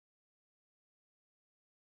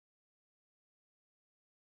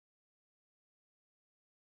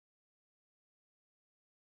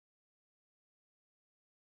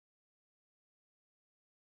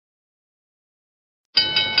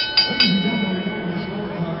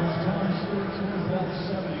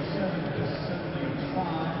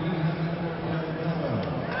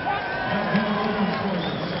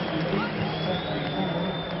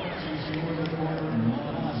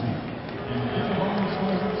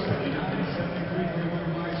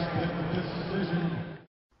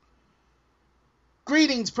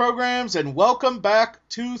Greetings, programs, and welcome back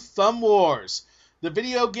to Thumb Wars, the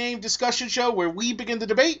video game discussion show where we begin the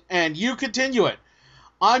debate and you continue it.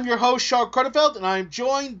 I'm your host, Shaun Lorne, and I'm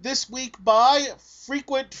joined this week by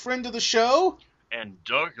frequent friend of the show and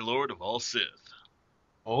Dark Lord of all Sith.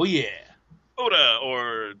 Oh yeah, Oda,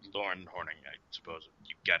 or Lorne Horning, I suppose.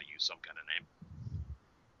 You've got to use some kind of name.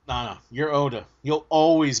 No, you're Oda. You'll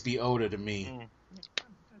always be Oda to me.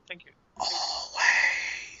 Thank you.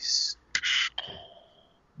 Always.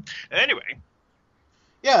 Anyway.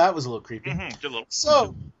 Yeah, that was a little creepy. Just a little.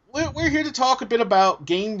 So, we're here to talk a bit about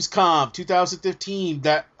Gamescom 2015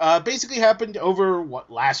 that basically happened over,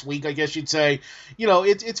 last week, I guess you'd say. You know,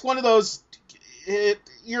 it's one of those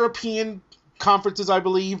European conferences, I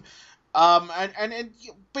believe. And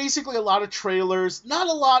basically a lot of trailers, not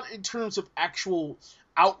a lot in terms of actual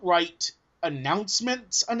outright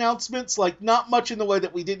announcements, like not much in the way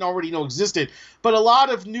that we didn't already know existed, but a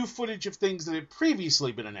lot of new footage of things that had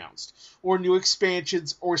previously been announced, or new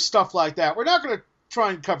expansions, or stuff like that. We're not going to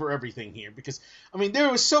try and cover everything here, because, I mean, there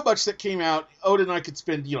was so much that came out. Oda and I could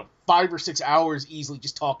spend, 5 or 6 hours easily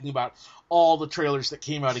just talking about all the trailers that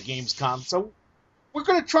came out of Gamescom, so we're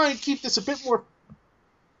going to try and keep this a bit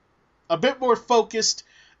more focused.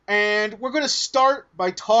 And we're going to start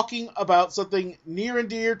by talking about something near and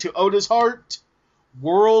dear to Oda's heart,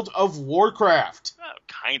 World of Warcraft.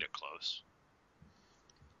 Kind of close.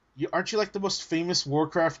 Aren't you like the most famous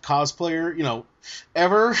Warcraft cosplayer,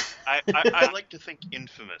 ever? I like to think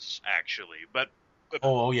infamous, actually, but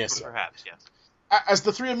oh yes, perhaps, yes. As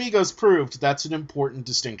the Three Amigos proved, that's an important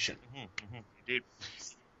distinction. Indeed.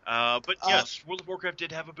 But yes, World of Warcraft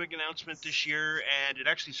did have a big announcement this year, and it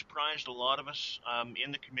actually surprised a lot of us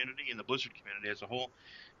in the community, in the Blizzard community as a whole,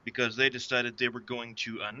 because they decided they were going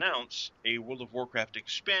to announce a World of Warcraft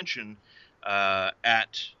expansion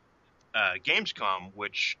at Gamescom,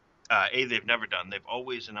 which, they've never done. They've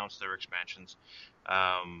always announced their expansions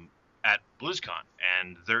at BlizzCon,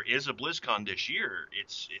 and there is a BlizzCon this year.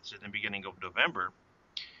 It's at the beginning of November.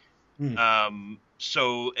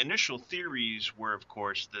 So initial theories were, of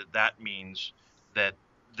course, that means that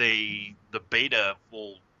the beta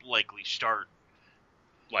will likely start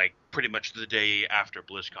like pretty much the day after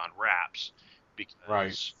BlizzCon wraps,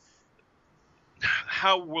 because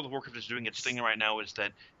how World of Warcraft is doing its thing right now is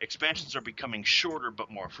that expansions are becoming shorter but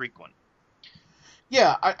more frequent.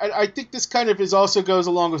 Yeah, I think this kind of also goes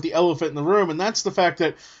along with the elephant in the room, and that's the fact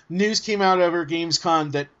that news came out over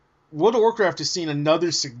Gamescom that World of Warcraft has seen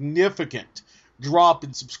another significant drop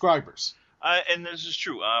in subscribers. And this is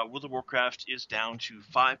true. World of Warcraft is down to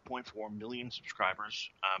 5.4 million subscribers,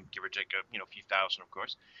 give or take a few thousand, of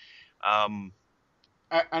course.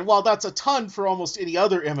 And while that's a ton for almost any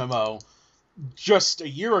other MMO, just a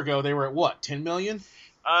year ago they were at what, 10 million?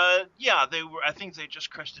 Yeah, they were. I think they just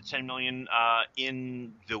crested 10 million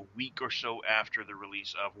in the week or so after the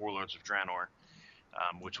release of Warlords of Draenor,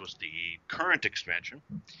 which was the current expansion.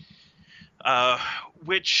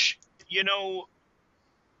 Which,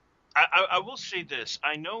 I will say this.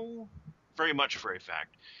 I know very much for a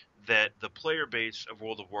fact that the player base of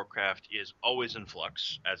World of Warcraft is always in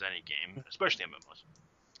flux, as any game, especially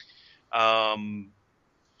MMOs.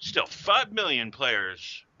 Still, 5 million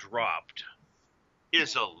players dropped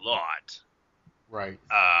is a lot. Right.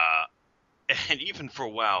 And even for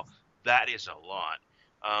WoW, that is a lot.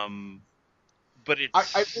 But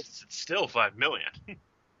it's still 5 million.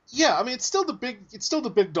 Yeah, I mean, it's still the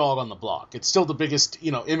big dog on the block. It's still the biggest,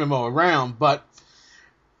 MMO around, but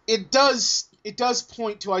it does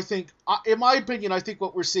point to, I think, in my opinion, I think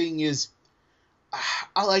what we're seeing is,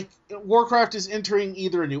 Warcraft is entering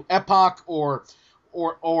either a new epoch or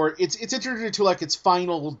it's entered into like its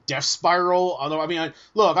final death spiral. Although, I mean,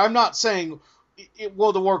 look, I'm not saying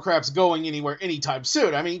World of Warcraft's going anywhere anytime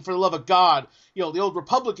soon. I mean, for the love of God, the Old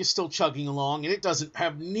Republic is still chugging along, and it doesn't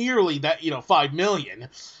have nearly that, 5 million,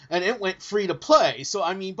 and it went free to play. So,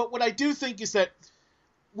 I mean, but what I do think is that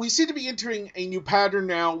we seem to be entering a new pattern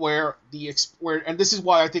now where and this is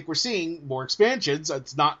why I think we're seeing more expansions.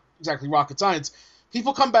 It's not exactly rocket science.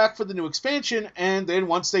 People come back for the new expansion, and then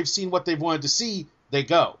once they've seen what they've wanted to see, they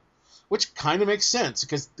go. Which kind of makes sense,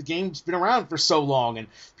 because the game's been around for so long, and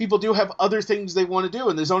people do have other things they want to do,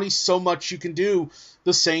 and there's only so much you can do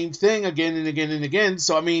the same thing again and again and again.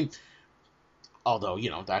 So, I mean, Although,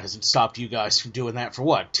 that hasn't stopped you guys from doing that for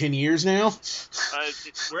what, 10 years now?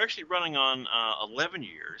 We're actually running on 11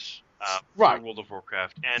 years for Right. World of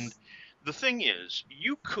Warcraft, and the thing is,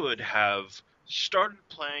 you could have started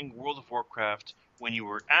playing World of Warcraft when you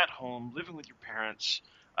were at home, living with your parents,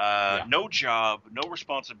 Yeah. no job, no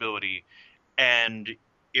responsibility, and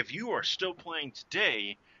if you are still playing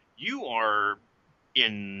today, you are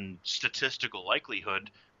in statistical likelihood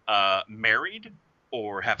married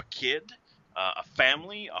or have a kid, a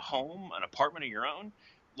family, a home, an apartment of your own.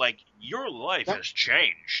 Like, your life That has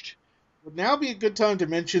changed. would now be a good time to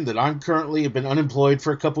mention that I'm currently have been unemployed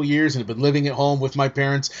for a couple years and have been living at home with my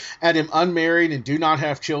parents and am unmarried and do not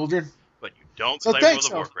have children. But you don't So play World thanks,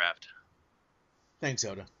 of Oda. Warcraft. Thanks,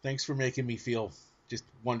 Oda. Thanks for making me feel just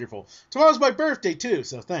wonderful. Tomorrow's my birthday, too,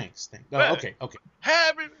 so thanks. No, But okay, okay.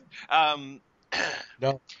 happy, um,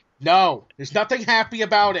 No, no, there's nothing happy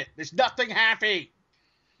about it. There's nothing happy.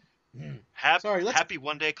 Sorry, happy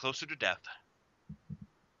one day closer to death.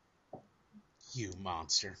 You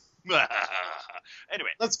monster. Anyway,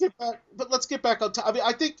 Let's get back, but let's get back on top. I mean,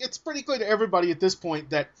 I think it's pretty clear to everybody at this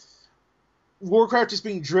point that Warcraft is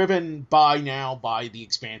being driven by the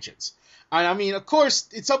expansions. And I mean, of course,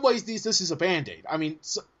 in some ways, this is a band-aid. I mean,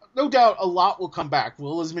 no doubt a lot will come back.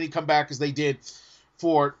 Will as many come back as they did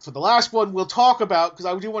for the last one? We'll talk about, because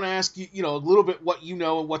I do want to ask you, a little bit what you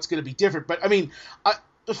know and what's going to be different. But I mean,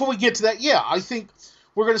 before we get to that, yeah, I think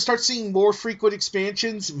we're going to start seeing more frequent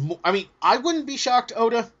expansions. I mean, I wouldn't be shocked,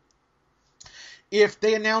 Oda, if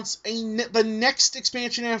they announce the next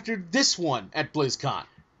expansion after this one at BlizzCon.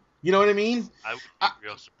 You know what I mean? I would be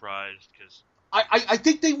real surprised because I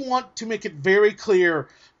think they want to make it very clear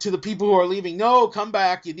to the people who are leaving, no, come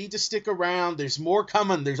back, you need to stick around, there's more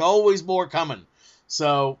coming, there's always more coming.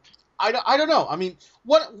 So, I don't know. I mean,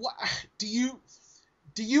 what do you,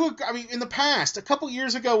 I mean, in the past, a couple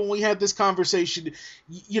years ago when we had this conversation,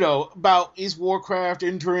 about is Warcraft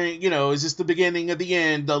entering, is this the beginning of the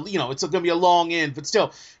end? It's going to be a long end, but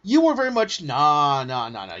still, you were very much, nah.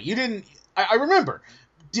 You didn't, I remember.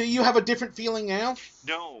 Do you have a different feeling now?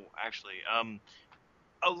 no, actually,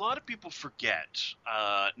 a lot of people forget.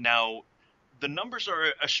 Now, the numbers are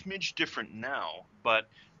a smidge different now, but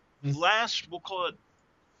we'll call it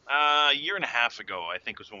a year and a half ago, I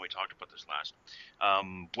think was when we talked about this last,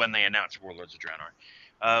 when they announced Warlords of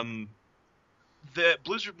Draenor. The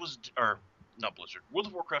Blizzard was, or not Blizzard, World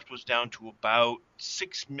of Warcraft was down to about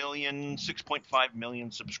 6 million, 6.5 million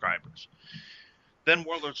subscribers. Then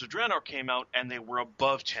Warlords of Draenor came out and they were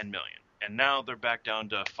above 10 million, and now they're back down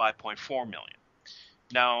to 5.4 million.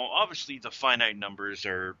 Now, obviously, the finite numbers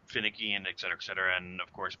are finicky and et cetera, and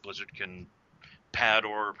of course, Blizzard can pad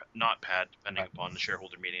or not pad, depending upon the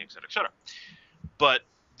shareholder meeting, et cetera. But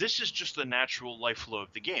this is just the natural life flow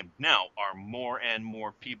of the game. Now, are more and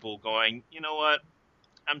more people going, you know what,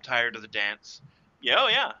 I'm tired of the dance?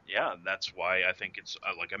 Yeah, that's why I think it's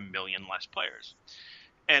like a million less players.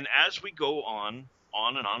 And as we go on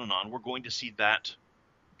and on and on, we're going to see that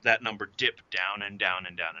number dip down and down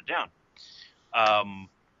and down and down.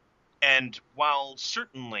 And while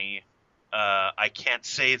certainly I can't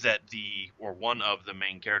say that one of the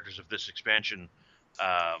main characters of this expansion,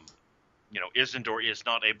 isn't or is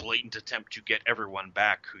not a blatant attempt to get everyone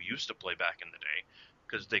back who used to play back in the day,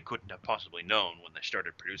 because they couldn't have possibly known when they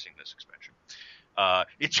started producing this expansion.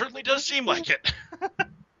 It certainly does seem like it.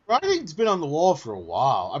 Writing's been on the wall for a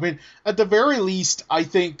while. I mean, at the very least, I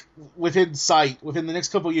think within the next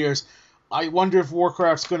couple of years, I wonder if World of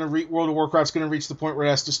Warcraft's going to reach the point where it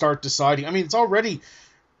has to start deciding. I mean, it's already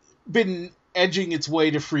been edging its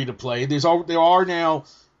way to free to play. There are now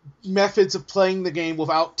methods of playing the game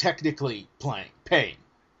without technically paying.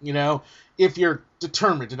 If you're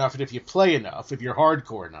determined enough and if you play enough, if you're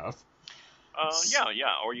hardcore enough.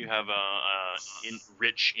 Yeah, or you have a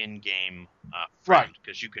rich in-game right,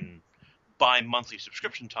 because you can buy monthly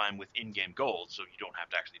subscription time with in-game gold, so you don't have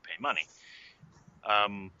to actually pay money.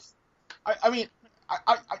 I mean,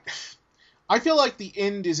 I feel like the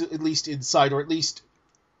end is at least inside, or at least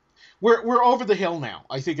we're over the hill now.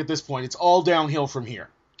 I think at this point it's all downhill from here.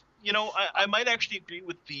 I might actually agree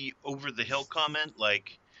with the over the hill comment.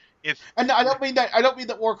 Like, and I don't mean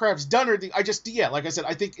that Warcraft's done or anything. I just like I said,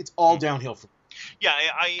 I think it's all downhill from. Yeah,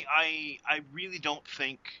 I really don't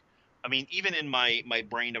think. I mean, even in my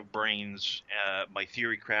brain of brains, my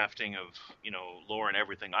theory crafting of lore and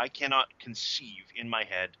everything, I cannot conceive in my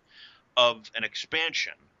head of an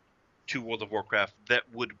expansion to World of Warcraft that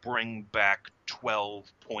would bring back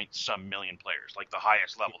 12 point some million players, like the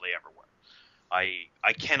highest level they ever were.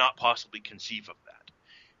 I cannot possibly conceive of that.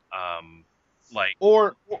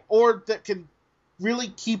 Or that can really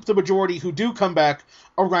keep the majority who do come back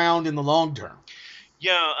around in the long term.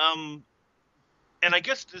 Yeah, and I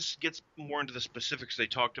guess this gets more into the specifics they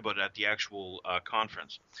talked about at the actual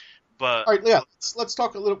conference. But All right, yeah, let's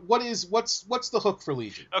talk a little. What's the hook for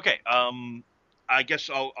Legion? okay, I guess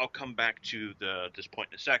I'll come back to this point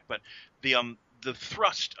in a sec. But the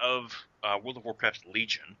thrust of World of Warcraft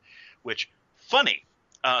Legion, which funny,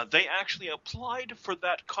 they actually applied for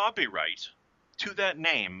that copyright to that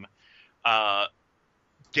name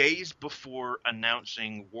days before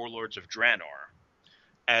announcing Warlords of Draenor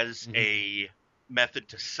as a method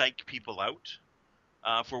to psych people out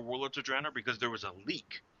for Warlords of Draenor, because there was a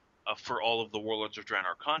leak for all of the Warlords of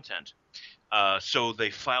Draenor content. So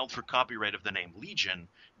they filed for copyright of the name Legion,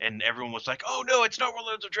 and everyone was like, "Oh no, it's not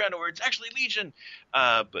Warlords of Draenor, it's actually Legion."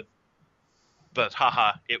 But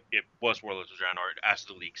haha, it was Warlords of Draenor, as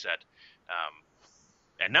the leak said.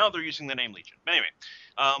 And now they're using the name Legion. But anyway,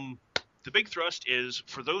 the big thrust is,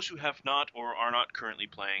 for those who have not or are not currently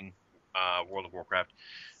playing World of Warcraft,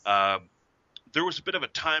 there was a bit of a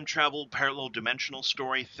time travel, parallel dimensional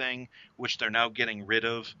story thing, which they're now getting rid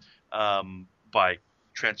of by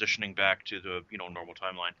transitioning back to the normal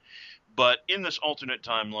timeline. But in this alternate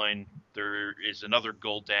timeline, there is another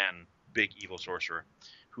Gul'dan, big evil sorcerer,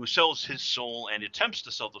 who sells his soul and attempts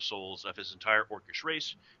to sell the souls of his entire Orcish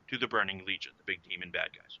race to the Burning Legion, the big demon bad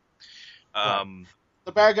guys. Right.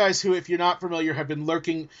 The bad guys who, if you're not familiar, have been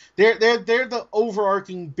lurking. They're the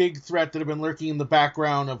overarching big threat that have been lurking in the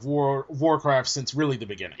background of Warcraft since really the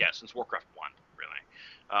beginning. Yeah, since Warcraft 1,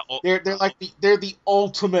 really. They're the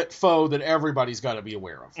ultimate foe that everybody's got to be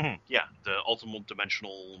aware of. Yeah, the ultimate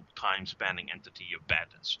dimensional time-spanning entity of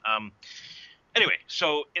badness. Anyway,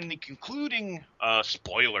 so in the concluding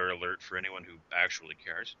spoiler alert for anyone who actually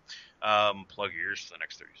cares, plug your ears for the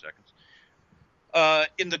next 30 seconds.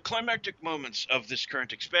 In the climactic moments of this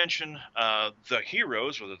current expansion, the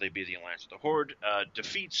heroes, whether they be the Alliance or the Horde,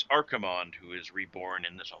 defeats Archimonde, who is reborn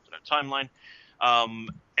in this alternate timeline.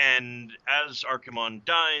 And as Archimonde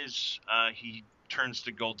dies, he turns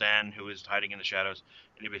to Gul'dan, who is hiding in the shadows,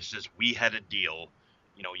 and he says, "We had a deal.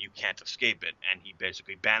 You can't escape it." And he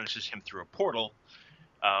basically banishes him through a portal,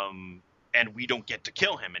 and we don't get to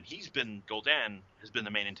kill him. And Gul'dan has been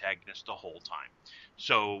the main antagonist the whole time.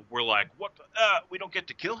 So we're like, what? We don't get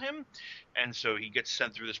to kill him? And so he gets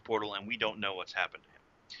sent through this portal, and we don't know what's happened to him.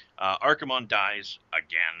 Archimonde dies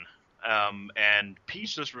again, and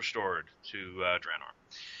peace is restored to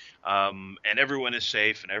Draenor. And everyone is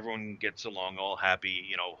safe, and everyone gets along all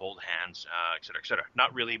happy, hold hands, etc., etc.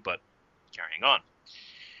 Not really, but carrying on.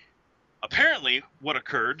 Apparently, what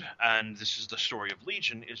occurred, and this is the story of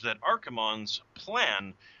Legion, is that Archimonde's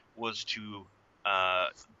plan was to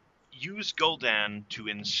use Gul'dan to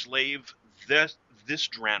enslave this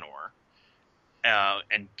Draenor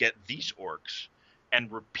and get these orcs,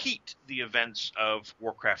 and repeat the events of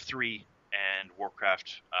Warcraft 3 and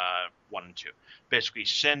Warcraft 1 and 2. Basically,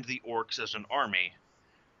 send the orcs as an army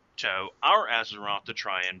to our Azeroth to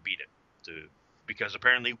try and beat it. Because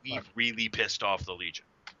apparently we've really pissed off the Legion.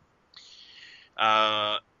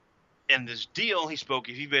 In this deal,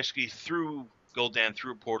 he basically threw Gul'dan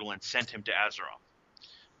through a portal and sent him to Azeroth.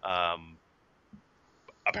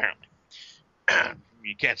 Apparently.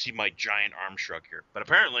 You can't see my giant arm shrug here, but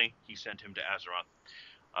apparently he sent him to Azeroth.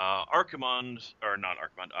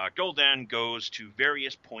 Gul'dan goes to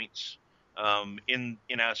various points in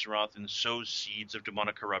Azeroth and sows seeds of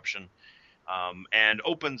demonic corruption, and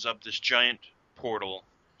opens up this giant portal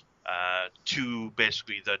to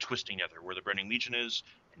basically the Twisting Nether, where the Burning Legion is,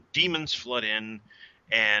 and demons flood in,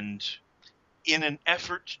 and in an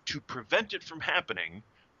effort to prevent it from happening,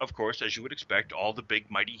 of course, as you would expect, all the big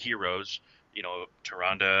mighty heroes,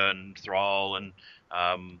 Tyrande and Thrall, and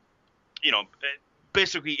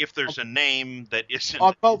basically, if there's a name that isn't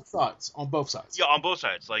on both sides, yeah, on both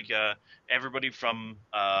sides, like everybody from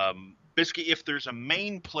basically, if there's a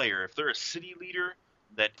main player, if they're a city leader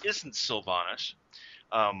that isn't Sylvanas,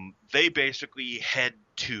 they basically head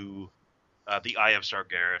to the Eye of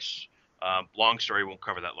Sargeras. Long story, won't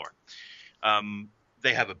cover that lore.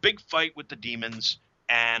 They have a big fight with the demons,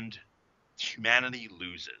 and humanity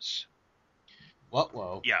loses.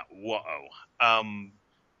 Whoa. Yeah, whoa.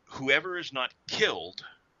 Whoever is not killed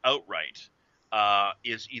outright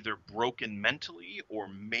is either broken mentally or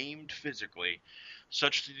maimed physically,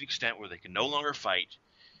 such to the extent where they can no longer fight.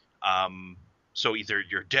 So either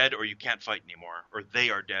you're dead or you can't fight anymore, or they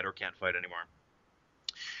are dead or can't fight anymore.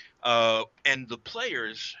 And the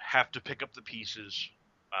players have to pick up the pieces,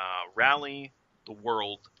 rally the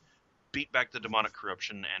world, beat back the demonic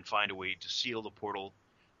corruption, and find a way to seal the portal,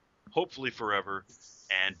 hopefully forever,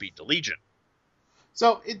 and beat the Legion.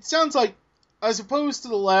 So it sounds like as opposed to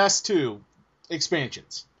the last two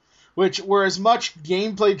expansions, which were as much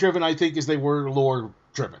gameplay driven, I think, as they were lore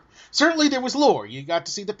driven. Certainly there was lore. You got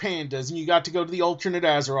to see the pandas, and you got to go to the alternate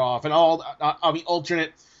Azeroth, and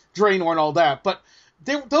alternate Draenor and all that. But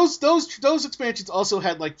those expansions also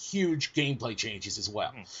had like huge gameplay changes as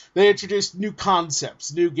well. They introduced new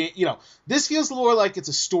concepts, new game. This feels more like it's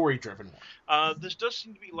a story driven one. This does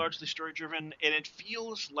seem to be largely story driven, and it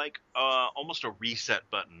feels like almost a reset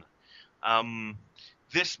button.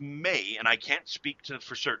 This may, and I can't speak to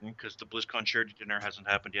for certain because the BlizzCon charity dinner hasn't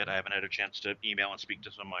happened yet. I haven't had a chance to email and speak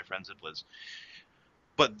to some of my friends at Blizz.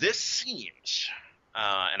 But this seems,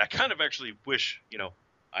 and I kind of actually wish,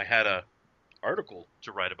 I had a article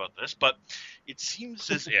to write about this, but it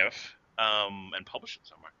seems as if, and publish it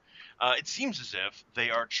somewhere, it seems as if they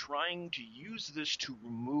are trying to use this to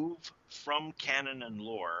remove from canon and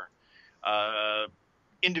lore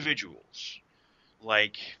individuals.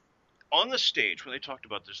 Like, on the stage, when they talked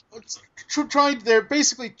about this... They're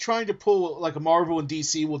basically trying to pull, like a Marvel and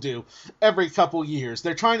DC will do every couple years.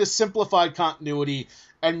 They're trying to simplify continuity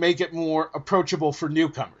and make it more approachable for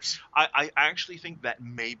newcomers. I actually think that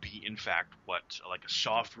may be, in fact, like a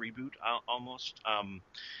soft reboot, almost.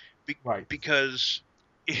 Right. Because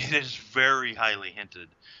it is very highly hinted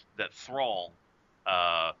that Thrall,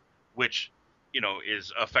 which,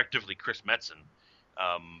 is effectively Chris Metzen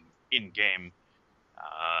in-game,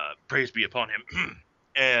 praise be upon him,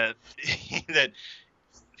 and that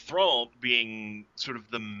Thrall being sort of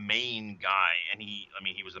the main guy, and he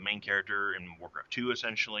was the main character in Warcraft 2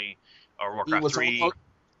 essentially, or Warcraft 3.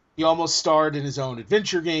 He almost starred in his own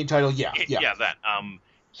adventure game title. Yeah, that.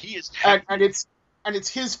 He is, and it's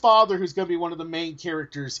his father who's going to be one of the main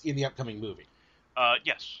characters in the upcoming movie.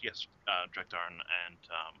 Yes, Drek'Thar and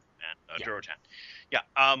Dorotan. Yeah,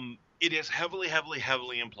 it is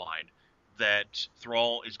heavily implied that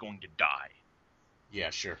Thrall is going to die. Yeah,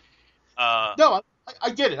 sure. No, I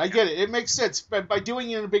get it. It makes sense. By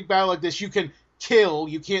doing it in a big battle like this, you can kill.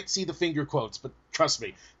 You can't see the finger quotes, but trust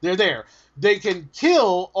me, they're there. They can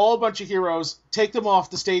kill all a bunch of heroes, take them off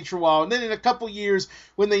the stage for a while, and then in a couple years,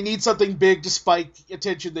 when they need something big to spike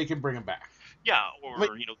attention, they can bring them back. Yeah,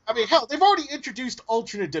 hell, they've already introduced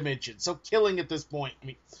alternate dimensions, so killing at this point,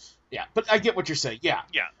 yeah, but I get what you're saying. Yeah.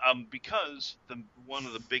 Yeah. Because one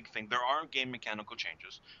of the big things, there are game mechanical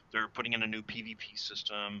changes. They're putting in a new PvP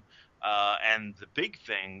system, and the big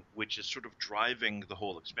thing, which is sort of driving the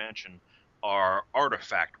whole expansion, are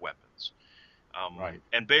artifact weapons. Right.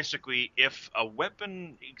 And basically, if a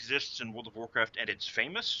weapon exists in World of Warcraft and it's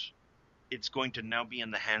famous, it's going to now be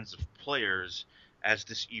in the hands of players as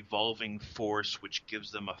this evolving force which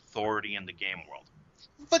gives them authority in the game world.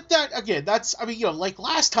 But like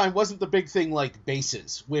last time wasn't the big thing like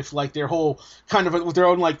bases with like their whole kind of with their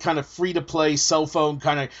own like kind of free to play cell phone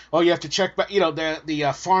kind of, you have to check back,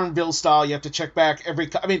 the Farmville style, you have to check back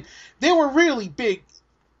they were really big.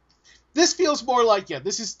 This feels more like, so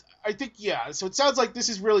it sounds like this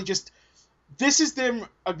is really just, this is them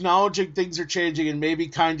acknowledging things are changing and maybe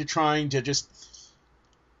kind of trying to just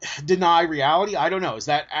deny reality. I don't know. Is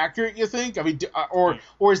that accurate, you think? Or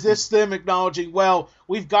is this them acknowledging, well,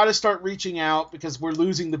 we've got to start reaching out because we're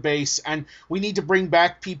losing the base and we need to bring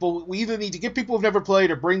back people. We either need to get people who've never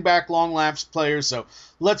played or bring back long-lapsed players. So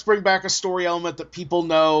let's bring back a story element that people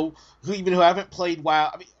know who haven't played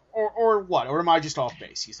WoW. Or what? Or am I just off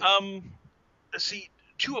base, you think? See,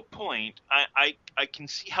 to a point, I can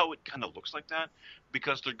see how it kind of looks like that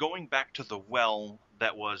because they're going back to the well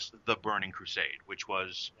that was the Burning Crusade, which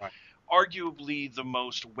was arguably the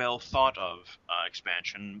most well thought of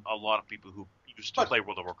expansion. A lot of people who used to play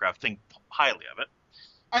World of Warcraft think highly of it.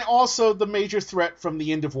 And also the major threat from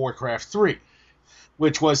the end of Warcraft 3,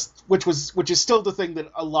 which is still the thing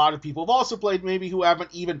that a lot of people have also played, maybe who haven't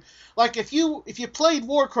even, like, if you played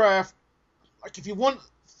Warcraft, like if you want,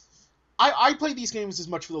 I played these games as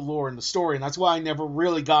much for the lore and the story, and that's why I never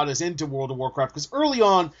really got as into World of Warcraft, because early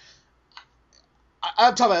on,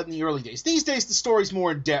 I'm talking about in the early days. These days, the story's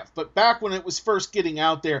more in depth, but back when it was first getting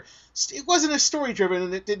out there, it wasn't as story-driven,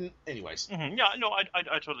 and it didn't... Anyways. Mm-hmm. Yeah, no,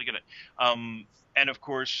 I totally get it. And, of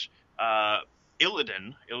course,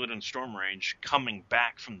 Illidan Stormrage, coming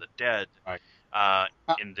back from the dead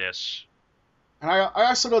in this... And I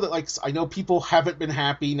also know that, like, I know people haven't been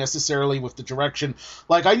happy necessarily with the direction.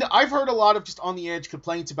 Like, I've heard a lot of just on-the-edge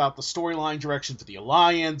complaints about the storyline direction for the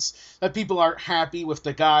Alliance, that people aren't happy with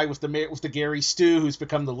the guy, with the Gary Stu, who's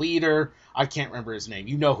become the leader. I can't remember his name.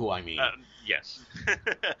 You know who I mean. Yes.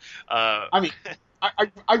 I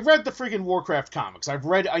read the friggin' Warcraft comics.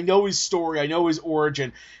 I know his story. I know his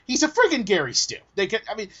origin. He's a friggin' Gary Stu.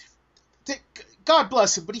 God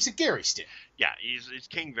bless him, but he's a Gary still. Yeah, he's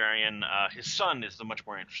King Varian. His son is the much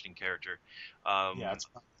more interesting character. Yeah, that's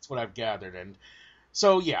what I've gathered. And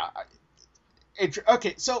so, yeah.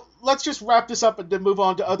 Okay, so let's just wrap this up and then move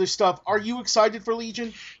on to other stuff. Are you excited for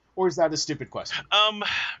Legion? Or is that a stupid question? I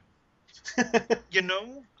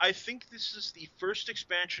think this is the first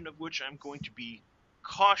expansion of which I'm going to be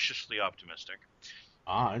cautiously optimistic.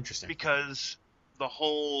 Interesting. Because the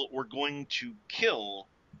whole, we're going to kill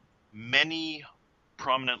many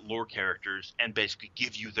prominent lore characters and basically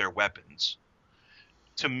give you their weapons.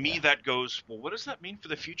 To me, that goes, well, what does that mean for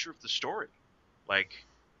the future of the story? Like,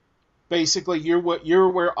 basically, you're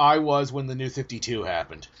where I was when the New 52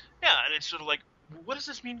 happened. Yeah, and it's sort of like, what does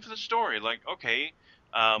this mean for the story? Like, okay,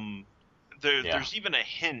 there's even a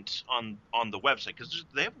hint on the website, because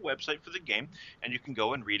they have a website for the game, and you can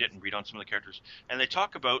go and read it and read on some of the characters, and they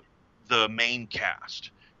talk about the main cast,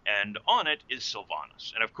 and on it is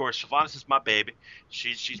Sylvanas, and of course Sylvanas is my baby.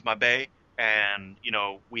 She's my bae, and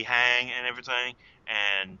we hang and everything,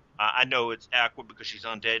 and I know it's awkward because she's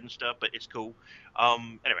undead and stuff, but it's cool.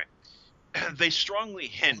 Anyway. They strongly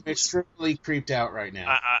hint. I'm extremely creeped out right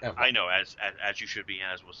now. I know, as you should be,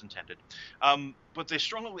 as was intended. But they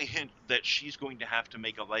strongly hint that she's going to have to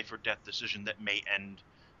make a life or death decision that may end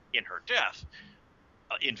in her death,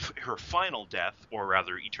 in her final death, or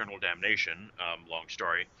rather eternal damnation. Long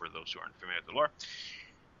story for those who aren't familiar with the lore.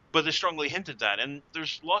 But they strongly hinted that, and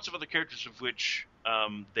there's lots of other characters of which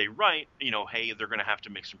they write, hey, they're going to have to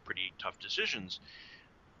make some pretty tough decisions.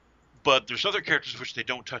 But there's other characters which they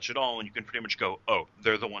don't touch at all, and you can pretty much go, oh,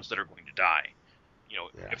 they're the ones that are going to die.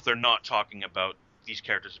 If they're not talking about these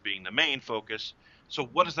characters being the main focus. So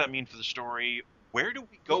what does that mean for the story? Where do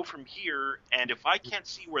we go from here? And if I can't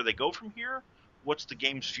see where they go from here, what's the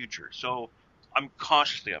game's future? So I'm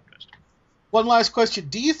cautiously optimistic. One last question.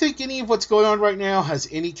 Do you think any of what's going on right now has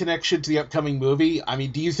any connection to the upcoming movie? I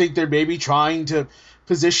mean, do you think they're maybe trying to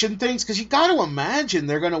position things? Because you got to imagine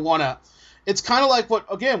they're going to want to... It's kind of like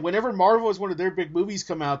whenever Marvel has one of their big movies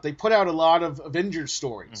come out, they put out a lot of Avengers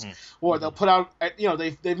stories. Mm-hmm. Or they'll put out,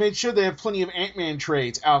 they've made sure they have plenty of Ant-Man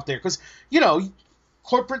trades out there. Because,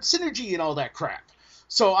 corporate synergy and all that crap.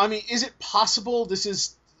 So, I mean, is it possible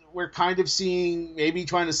we're kind of seeing maybe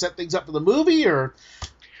trying to set things up for the movie, or...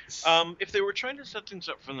 If they were trying to set things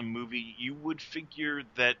up for the movie, you would figure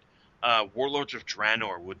that Warlords of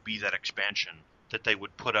Draenor would be that expansion that they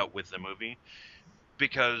would put out with the movie.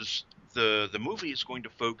 Because... The movie is going to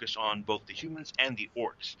focus on both the humans and the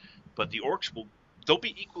orcs, but the orcs they'll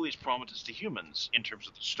be equally as prominent as the humans in terms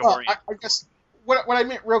of the story. Well, I guess what I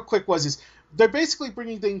meant real quick is they're basically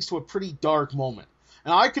bringing things to a pretty dark moment,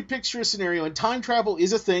 and I could picture a scenario, and time travel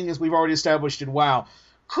is a thing, as we've already established in WoW.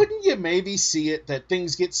 Couldn't you maybe see it that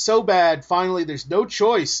things get so bad, finally there's no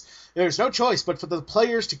choice but for the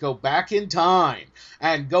players to go back in time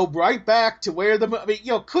and go right back to where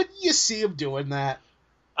couldn't you see them doing that?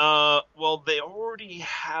 Well, they already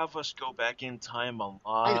have us go back in time a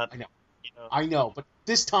lot. I know, but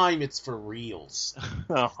this time it's for reals.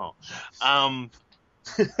 No,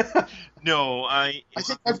 I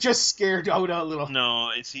think I've just scared Oda a little. No,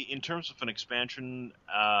 see, in terms of an expansion,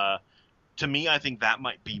 to me, I think that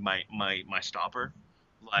might be my stopper.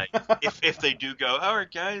 Like, if they do go, all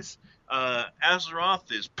right, guys,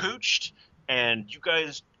 Azeroth is pooched, and you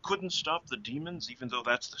guys couldn't stop the demons, even though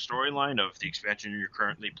that's the storyline of the expansion you're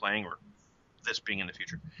currently playing, or this being in the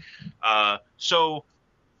future. So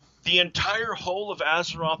the entire whole of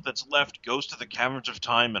Azeroth that's left goes to the Caverns of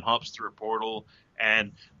Time and hops through a portal,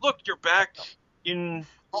 and look, you're back in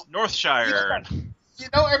Northshire.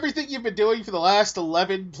 Everything you've been doing for the last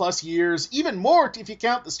 11 plus years, even more if you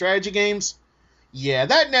count the strategy games. Yeah,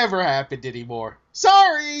 that never happened anymore.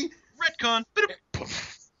 Sorry! Retcon.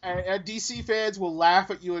 And DC fans will laugh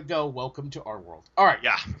at you and go, welcome to our world. All right.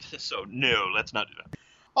 Yeah, so no, let's not do that.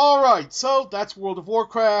 All right, so that's World of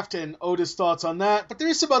Warcraft and Oda's thoughts on that. But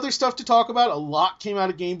there's some other stuff to talk about. A lot came out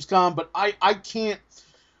of Gamescom, but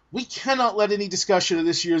we cannot let any discussion of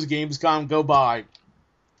this year's Gamescom go by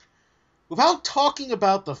without talking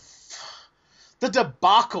about the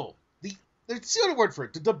debacle. There's the other word for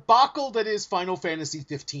it. The debacle that is Final Fantasy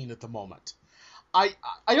 15 at the moment. I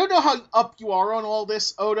don't know how up you are on all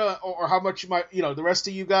this, Oda, or how much the rest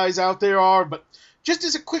of you guys out there are, but just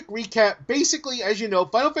as a quick recap, basically, as you know,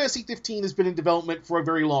 Final Fantasy 15 has been in development for a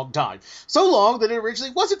very long time. So long that it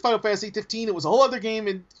originally wasn't Final Fantasy 15, it was a whole other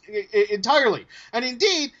game entirely. And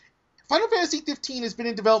indeed, Final Fantasy 15 has been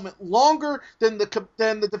in development longer than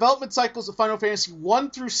the development cycles of Final Fantasy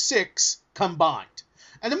 1 through 6 combined.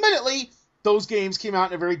 And admittedly, those games came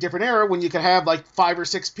out in a very different era when you could have like 5 or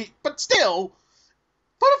 6 people, but still...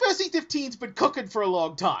 Final Fantasy 15's been cooking for a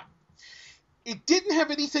long time. it didn't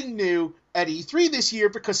have anything new at E3 this year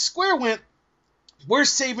because Square went, we're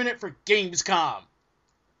saving it for Gamescom.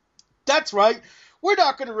 That's right. We're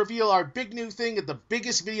not going to reveal our big new thing at the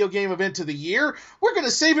biggest video game event of the year. We're going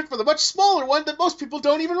to save it for the much smaller one that most people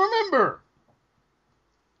don't even remember.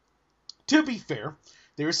 To be fair,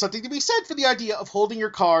 there is something to be said for the idea of holding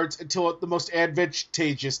your cards until the most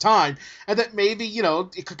advantageous time, and that maybe,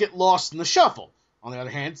 it could get lost in the shuffle. On the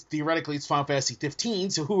other hand, theoretically, it's Final Fantasy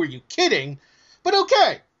 15, so who are you kidding? But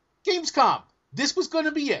okay, Gamescom. This was going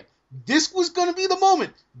to be it. This was going to be the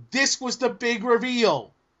moment. This was the big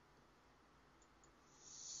reveal.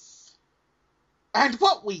 And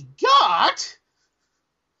what we got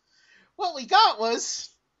was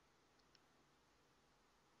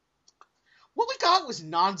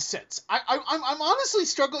nonsense. I'm honestly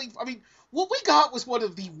struggling. I mean, what we got was one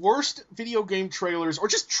of the worst video game trailers, or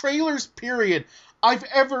just trailers, period, I've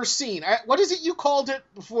ever seen. What is it you called it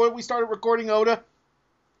before we started recording, Oda?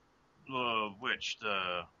 Which?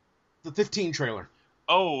 The 15 trailer.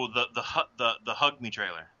 Oh, the Hug Me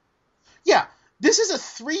trailer. Yeah, this is a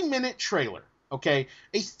 3-minute trailer. Okay,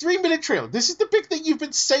 a 3-minute trailer. This is the big thing you've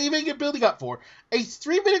been saving and building up for. A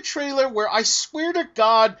 3-minute trailer where I swear to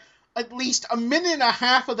God, at least a minute and a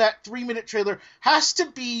half of that 3-minute trailer has to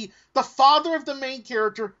be the father of the main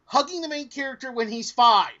character hugging the main character when he's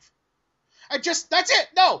 5. That's it.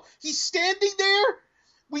 No, he's standing there.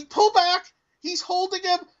 We pull back. He's holding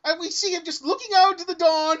him, and we see him just looking out into the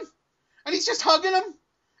dawn, and he's just hugging him,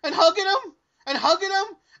 and hugging him, and hugging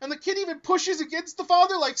him. And the kid even pushes against the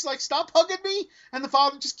father, like stop hugging me. And the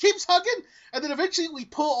father just keeps hugging. And then eventually we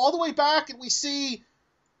pull all the way back and we see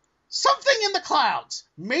something in the clouds.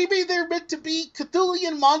 Maybe they're meant to be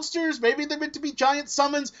Cthulhian monsters. Maybe they're meant to be giant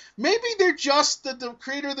summons. Maybe they're just the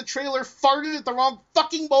creator of the trailer farted at the wrong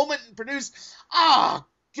fucking moment and produced...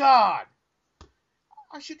 God.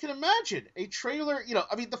 As you can imagine, a trailer,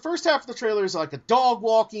 the first half of the trailer is like a dog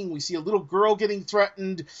walking. We see a little girl getting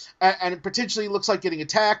threatened, and it potentially looks like getting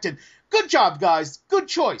attacked. And good job, guys. Good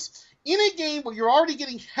choice. In a game where you're already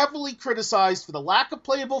getting heavily criticized for the lack of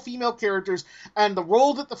playable female characters and the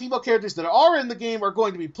role that the female characters that are in the game are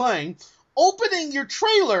going to be playing, opening your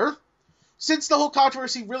trailer, since the whole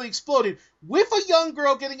controversy really exploded, with a young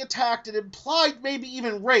girl getting attacked and implied maybe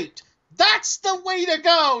even raped. That's the way to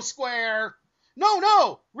go, Square!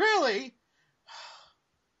 No, really?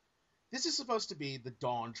 This is supposed to be the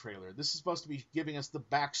Dawn trailer. This is supposed to be giving us the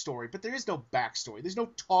backstory, but there is no backstory. There's no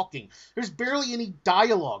talking. There's barely any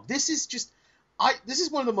dialogue. This is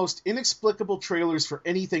one of the most inexplicable trailers for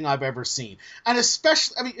anything I've ever seen. And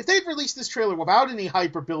especially, if they'd released this trailer without any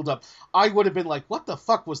hype or build-up, I would have been like, what the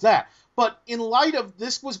fuck was that? But in light of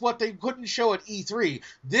this was what they couldn't show at E3,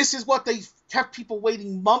 this is what they kept people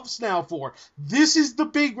waiting months now for. This is the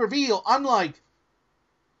big reveal. I'm like,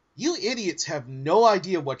 you idiots have no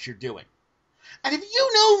idea what you're doing. And if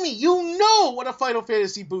you know me, you know what a Final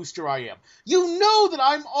Fantasy booster I am. You know that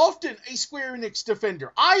I'm often a Square Enix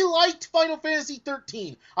defender. I liked Final Fantasy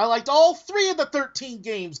 13. I liked all 3 of the 13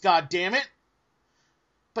 games, goddammit.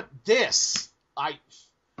 But this,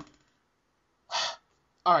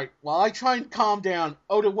 Alright, while I try and calm down,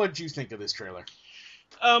 Oda, what did you think of this trailer?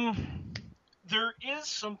 There is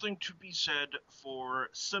something to be said for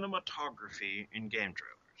cinematography in game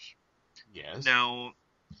trailers. Yes. Now,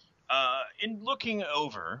 in looking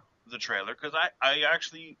over the trailer, because I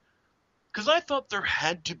thought there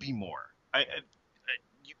had to be more.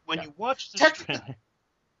 When you watch this trailer...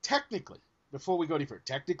 Technically, before we go any further,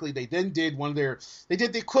 they then did their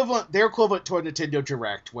equivalent to a Nintendo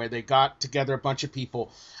Direct, where they got together a bunch of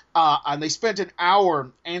people, and they spent an hour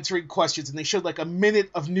answering questions, and they showed like a minute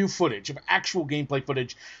of new footage, of actual gameplay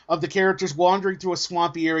footage, of the characters wandering through a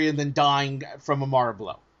swampy area and then dying from a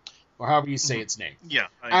Marblow, or however you say its name. Yeah.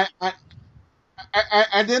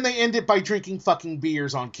 And then they ended by drinking fucking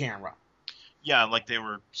beers on camera. Yeah, like they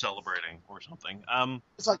were celebrating or something.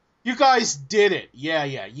 It's like, you guys did it. Yeah.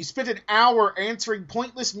 You spent an hour answering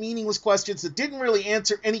pointless, meaningless questions that didn't really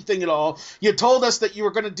answer anything at all. You told us that you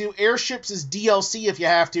were going to do airships as DLC if you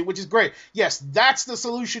have to, which is great. Yes, that's the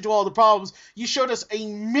solution to all the problems. You showed us a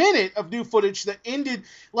minute of new footage that ended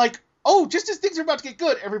like, oh, just as things are about to get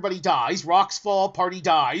good, everybody dies, rocks fall, party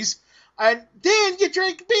dies, and then you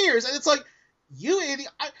drink beers, and it's like, you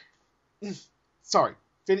idiot. Sorry.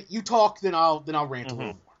 You talk, then I'll rant a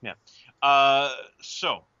little more. Yeah.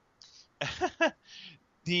 So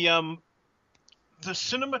the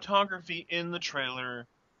cinematography in the trailer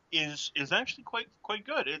is actually quite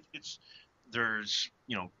good. There's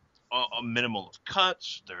a minimal of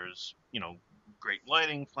cuts. There's great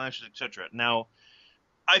lighting, flashes, etc. Now,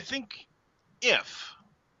 I think if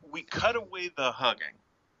we cut away the hugging,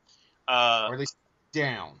 Or are they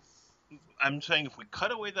down? I'm saying if we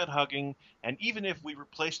cut away that hugging, and even if we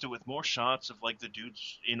replaced it with more shots of like the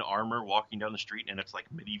dudes in armor walking down the street, and it's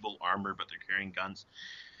like medieval armor, but they're carrying guns,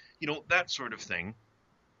 that sort of thing,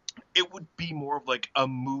 it would be more of like a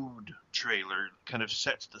mood trailer, kind of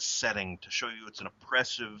sets the setting to show you it's an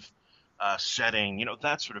oppressive setting,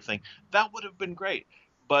 that sort of thing. That would have been great.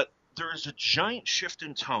 But there is a giant shift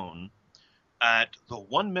in tone at the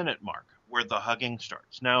 1 minute mark where the hugging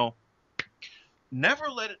starts. Now, never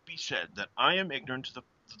let it be said that I am ignorant to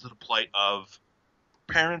the plight of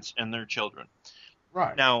parents and their children.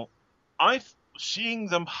 Right. Now, seeing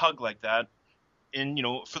them hug like that, and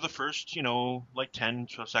for the first like 10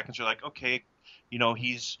 12 seconds, you're like, okay,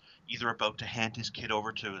 he's either about to hand his kid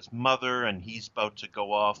over to his mother and he's about to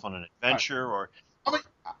go off on an adventure, or I mean,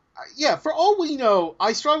 yeah, for all we know,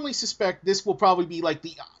 I strongly suspect this will probably be like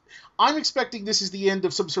I'm expecting this is the end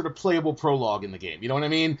of some sort of playable prologue in the game. You know what I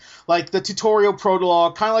mean? Like the tutorial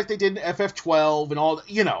prologue, kind of like they did in FF12 and all.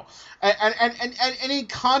 And in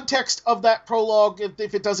context of that prologue,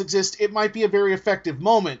 if it does exist, it might be a very effective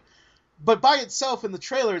moment. But by itself in the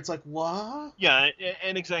trailer, it's like, what? Yeah,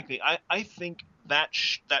 and exactly. I think that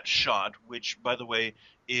shot, which by the way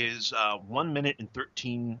is 1 minute and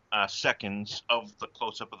 13 seconds of the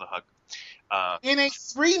close up of the hug. In a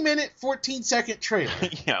 3-minute, 14-second trailer.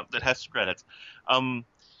 Yeah, that has credits.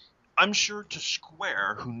 I'm sure to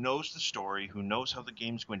Square, who knows the story, who knows how the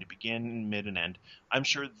game's going to begin, mid, and end, I'm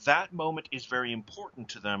sure that moment is very important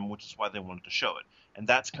to them, which is why they wanted to show it. And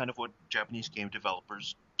that's kind of what Japanese game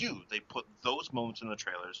developers do. They put those moments in the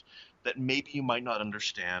trailers that maybe you might not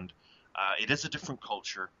understand. It is a different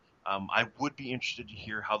culture. I would be interested to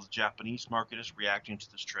hear how the Japanese market is reacting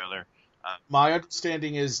to this trailer. My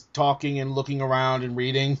understanding is, talking and looking around and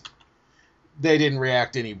reading, they didn't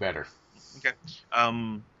react any better. Okay.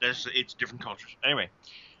 It's different cultures. Anyway.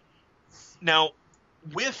 Now,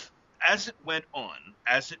 as it went on,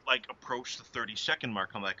 as it like approached the 30-second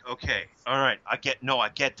mark, I'm like, okay, all right, I get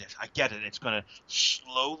this. I get it. It's going to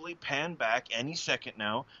slowly pan back any second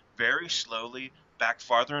now, very slowly back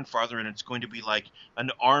farther and farther, and it's going to be like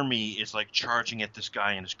an army is like charging at this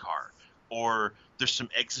guy in his car, or there's some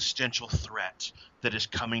existential threat that is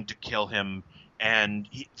coming to kill him, and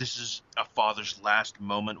this is a father's last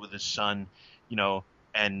moment with his son,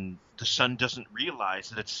 and the son doesn't realize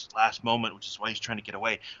that it's his last moment, which is why he's trying to get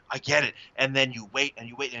away. I get it. And then you wait and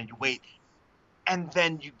you wait and you wait, and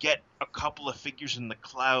then you get a couple of figures in the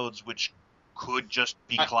clouds, which could just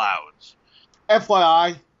be clouds.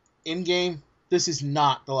 FYI, in-game, this is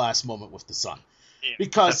not the last moment with the son. Yeah,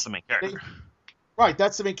 because that's the main character. Right,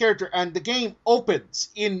 that's the main character. And the game opens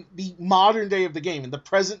in the modern day of the game, in the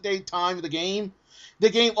present day time of the game. The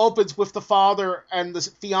game opens with the father and the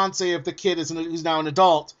fiance of the kid, who's now an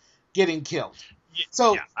adult, getting killed. Yeah,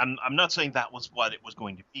 so yeah, I'm not saying that was what it was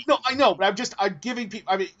going to be. No, I know, but I'm giving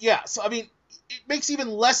people. So it makes even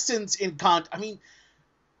less sense in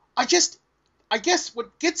I guess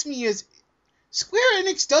what gets me is Square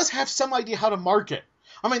Enix does have some idea how to market.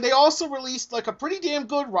 They also released like a pretty damn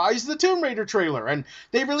good Rise of the Tomb Raider trailer, and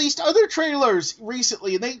they released other trailers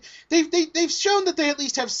recently, and they've shown that they at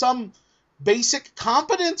least have some basic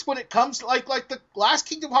competence when it comes to like the last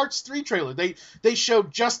Kingdom Hearts 3 trailer. They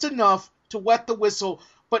showed just enough to wet the whistle,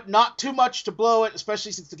 but not too much to blow it,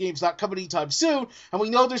 especially since the game's not coming anytime soon, and we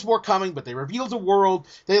know there's more coming, but they revealed a world.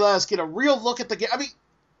 They let us get a real look at the game.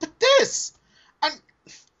 But this,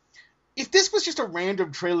 if this was just a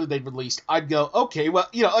random trailer they released, I'd go, okay, well,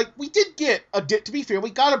 we did get to be fair, we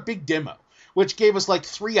got a big demo, which gave us like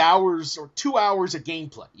 3 hours or 2 hours of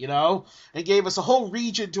gameplay, and gave us a whole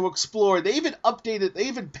region to explore. They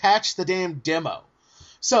even patched the damn demo.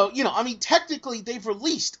 So, technically they've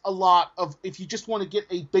released a lot of, if you just want to get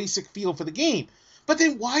a basic feel for the game. But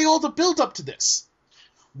then why all the build up to this?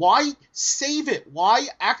 Why save it? Why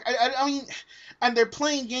act? And they're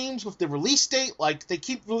playing games with the release date, like they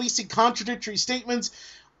keep releasing contradictory statements.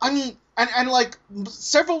 And like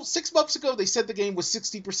 6 months ago, they said the game was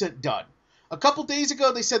 60% done. A couple days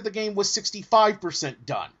ago, they said the game was 65%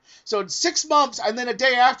 done. So in 6 months, and then a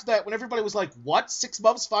day after that, when everybody was like, what, 6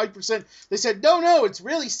 months, 5%? They said, no, it's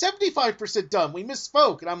really 75% done. We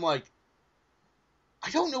misspoke. And I'm like, I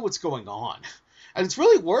don't know what's going on. And it's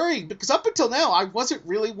really worrying, because up until now, I wasn't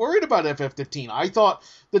really worried about FF15. I thought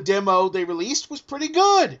the demo they released was pretty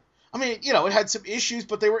good. It had some issues,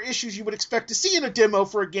 but they were issues you would expect to see in a demo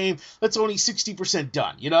for a game that's only 60%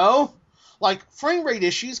 done, Like frame rate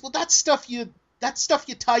issues, well, that's stuff you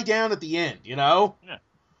tie down at the end, Yeah.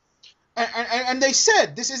 And they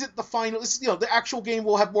said this isn't the final. This, the actual game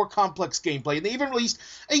will have more complex gameplay, and they even released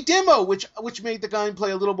a demo which made the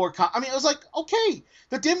gameplay a little more. I mean, it was like, okay,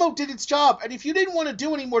 the demo did its job, and if you didn't want to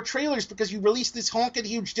do any more trailers because you released this honking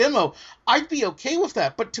huge demo, I'd be okay with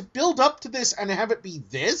that. But to build up to this and have it be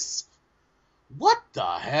this, what the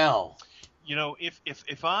hell?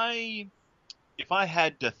 If I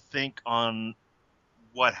had to think on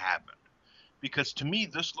what happened. Because to me,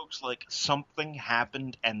 this looks like something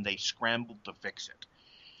happened and they scrambled to fix it.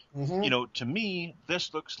 Mm-hmm. To me,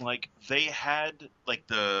 this looks like they had, like,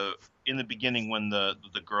 in the beginning when the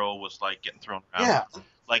girl was, like, getting thrown around. Yeah.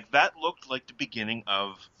 Like, that looked like the beginning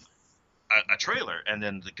of a trailer. And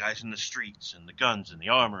then the guys in the streets and the guns and the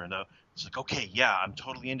armor it's like, okay, yeah, I'm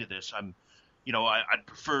totally into this. I'd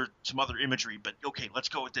prefer some other imagery, but okay, let's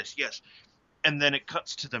go with this. Yes. And then it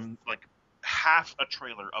cuts to them, like, half a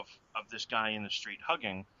trailer of this guy in the street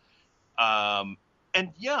hugging, and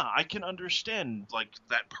yeah, I can understand, like,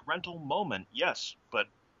 that parental moment, yes, but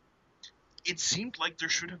it seemed like there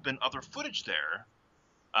should have been other footage there,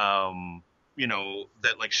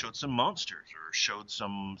 that, like, showed some monsters or showed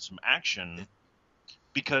some action,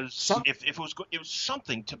 because if it was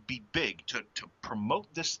something to be big, to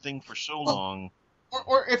promote this thing for so long.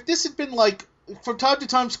 Or if this had been, like, from time to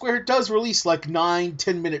time, Square does release, like,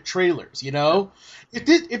 9-10-minute trailers, Yeah.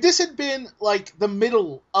 If this had been, like, the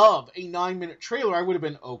middle of a 9-minute trailer, I would have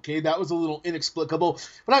been, okay, that was a little inexplicable,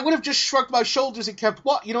 but I would have just shrugged my shoulders and kept,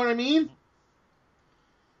 you know what I mean?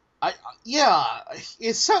 Yeah,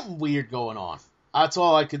 it's something weird going on. That's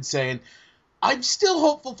all I can say, and I'm still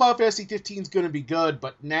hopeful Final Fantasy 15 is going to be good,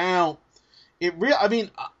 but now...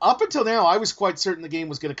 up until now, I was quite certain the game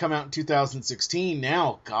was going to come out in 2016.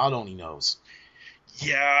 Now, God only knows.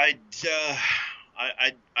 Yeah,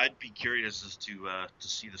 I'd be curious as to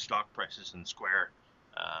see the stock prices in Square.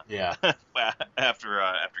 Yeah. after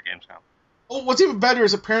Gamescom. Well, what's even better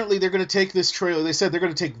is apparently they're going to take this trailer. They said they're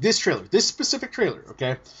going to take this trailer, this specific trailer.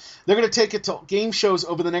 Okay, they're going to take it to game shows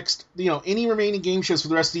over the next, any remaining game shows for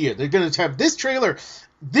the rest of the year. They're going to have this trailer,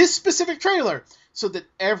 this specific trailer, so that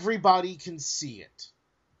everybody can see it.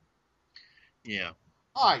 Yeah.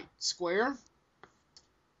 Alright, Square.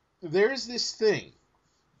 There's this thing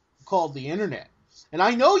called the internet. And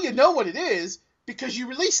I know you know what it is because you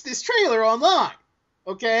released this trailer online.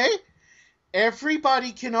 Okay?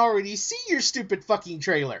 Everybody can already see your stupid fucking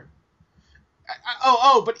trailer.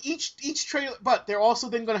 But each trailer, but they're also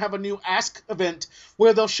then going to have a new Ask event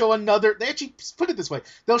where they'll show another, they actually put it this way,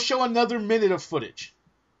 they'll show another minute of footage.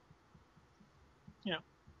 Yeah.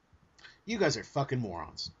 You guys are fucking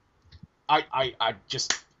morons. I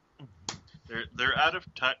just... They're out of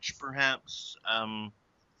touch, perhaps.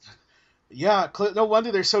 Yeah, no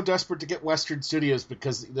wonder they're so desperate to get Western studios,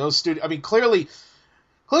 because those studios... I mean, clearly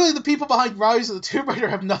the people behind Rise of the Tomb Raider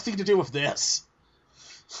have nothing to do with this.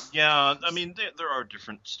 Yeah, I mean, there are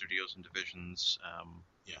different studios and divisions,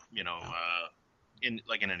 in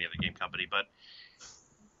any other game company, but,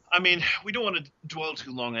 I mean, we don't want to dwell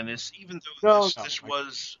too long on this, even though this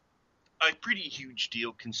was a pretty huge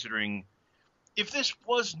deal, considering if this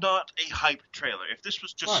was not a hype trailer, if this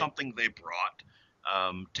was just something they brought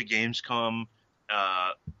to Gamescom,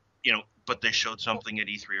 but they showed something at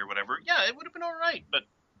E3 or whatever, yeah, it would have been all right, but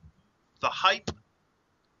the hype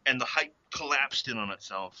collapsed in on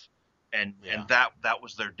itself, and that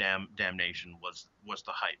was their damnation, was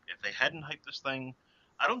the hype. If they hadn't hyped this thing,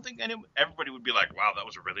 I don't think everybody would be like, wow, that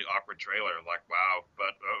was a really awkward trailer, like, wow,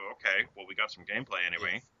 but okay, well, we got some gameplay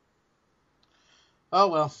anyway. Oh,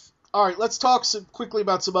 well. All right, let's talk quickly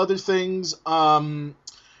about some other things.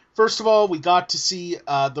 First of all, we got to see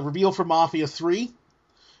the reveal for Mafia 3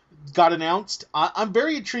 got announced. I'm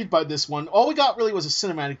very intrigued by this one. All we got really was a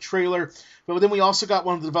cinematic trailer, but then we also got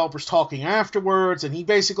one of the developers talking afterwards, and he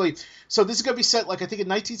basically... So this is going to be set, like, I think in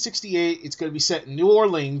 1968. It's going to be set in New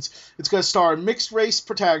Orleans. It's going to star a mixed-race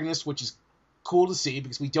protagonist, which is cool to see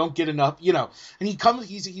because we don't get enough, and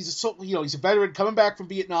he's a veteran coming back from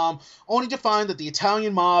Vietnam, only to find that the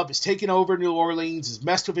Italian mob has taken over New Orleans, has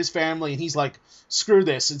messed with his family, and he's like, screw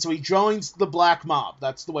this, and so he joins the black mob.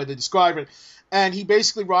 That's the way they describe it. And he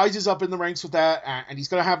basically rises up in the ranks with that, and he's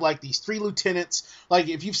going to have, like, these 3 lieutenants. Like,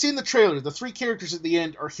 if you've seen the trailer, the 3 characters at the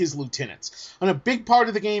end are his lieutenants. And a big part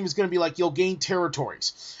of the game is going to be, like, you'll gain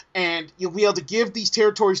territories. And you'll be able to give these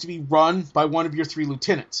territories to be run by one of your 3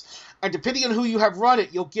 lieutenants. And depending on who you have run it,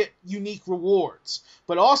 you'll get unique rewards.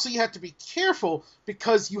 But also you have to be careful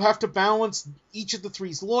because you have to balance each of the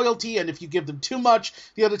 3's loyalty, and if you give them too much,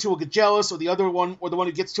 the other 2 will get jealous, or the one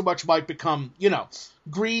who gets too much might become,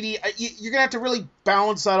 greedy. You're going to have to really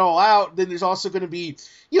balance that all out. Then there's also going to be,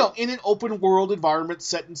 in an open world environment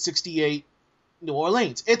set in 68, New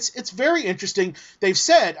Orleans. It's very interesting. They've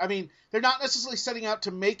said, I mean, they're not necessarily setting out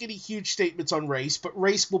to make any huge statements on race, but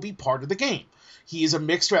race will be part of the game. He is a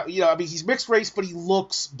mixed, he's mixed race, but he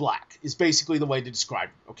looks black, is basically the way to describe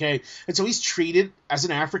it, okay? And so he's treated as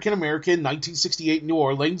an African-American, 1968 New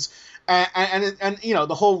Orleans, and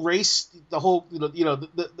the whole race, the whole,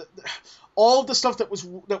 all of the stuff that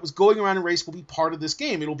was going around in race will be part of this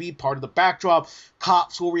game. It'll be part of the backdrop.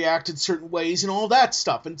 Cops will react in certain ways and all that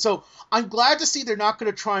stuff. And so I'm glad to see they're not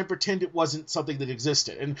going to try and pretend it wasn't something that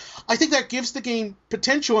existed. And I think that gives the game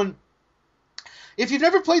potential. And if you've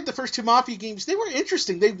never played the first two Mafia games, they were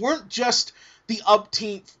interesting. They weren't just the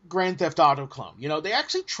upteenth Grand Theft Auto clone. They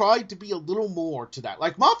actually tried to be a little more to that.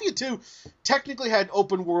 Like Mafia 2 technically had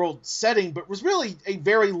open world setting, but was really a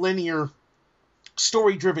very linear,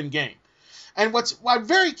 story-driven game. And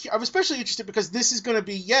I'm especially interested because this is going to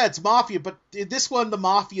be, it's Mafia, but this one, the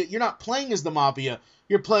Mafia, you're not playing as the Mafia,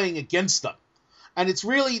 you're playing against them. And it's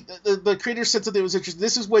really, the creator sense that it was interesting.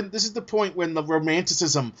 This is the point when the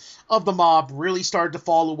romanticism of the mob really started to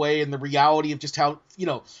fall away, and the reality of just how,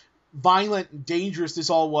 violent and dangerous this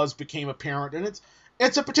all was became apparent. And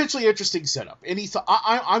it's a potentially interesting setup.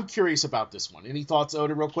 I'm curious about this one. Any thoughts,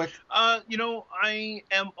 Oda, real quick? I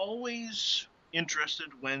am always interested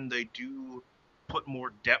when they do put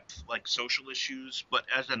more depth, like social issues, but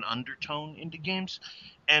as an undertone into games.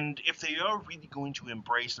 And if they are really going to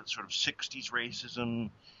embrace that sort of 60s racism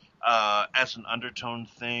as an undertone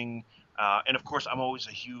thing, and of course I'm always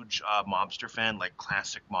a huge mobster fan, like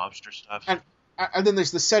classic mobster stuff. And then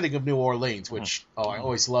there's the setting of New Orleans, which I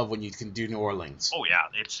always love when you can do New Orleans. Oh yeah,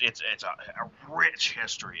 it's a rich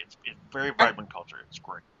history. It's very vibrant culture. It's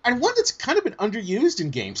great. And one that's kind of been underused in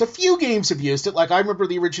games. A few games have used it. Like I remember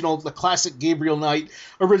the classic Gabriel Knight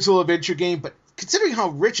original adventure game. But considering how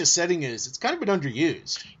rich a setting is, it's kind of been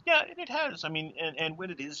underused. Yeah, it has. I mean, and when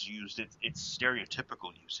it is used, it's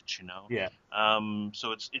stereotypical usage. Yeah.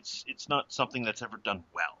 So it's not something that's ever done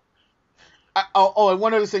well. And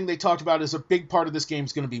one other thing they talked about is a big part of this game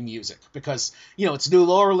is going to be music because, it's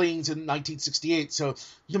New Orleans in 1968. So,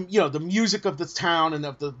 the music of the town and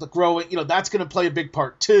of the growing, that's going to play a big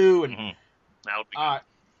part too. And That'll be good.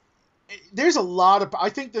 There's I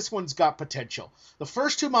think this one's got potential. The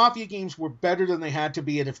first two Mafia games were better than they had to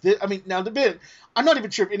be. And I'm not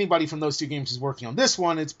even sure if anybody from those two games is working on this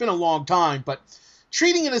one. It's been a long time, but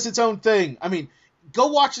treating it as its own thing. I mean, go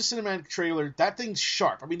watch the cinematic trailer. That thing's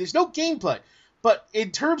sharp. I mean, there's no gameplay, but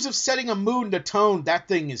in terms of setting a mood and a tone, that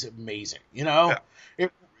thing is amazing. Yeah.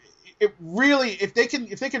 It really, if they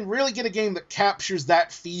can really get a game that captures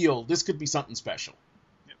that feel, this could be something special.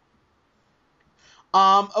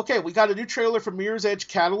 Yeah. Okay, we got a new trailer for Mirror's Edge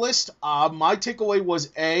Catalyst. My takeaway was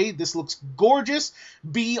A, this looks gorgeous.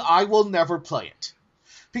 B, I will never play it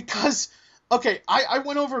because. Okay, I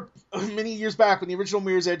went over many years back when the original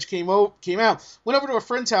Mirror's Edge came out, went over to a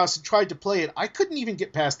friend's house and tried to play it. I couldn't even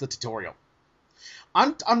get past the tutorial.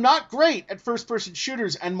 I'm not great at first-person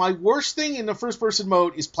shooters, and my worst thing in the first-person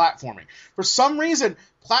mode is platforming. For some reason,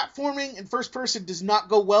 platforming in first-person does not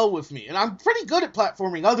go well with me, and I'm pretty good at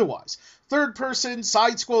platforming otherwise. Third-person,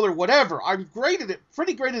 side-scroller, whatever, I'm great at it,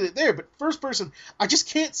 pretty great at it there, but first-person, I just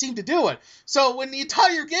can't seem to do it. So when the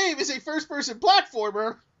entire game is a first-person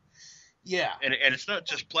platformer... Yeah. And it's not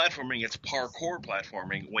just platforming, it's parkour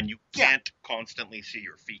platforming when you can't constantly see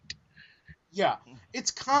your feet. Yeah.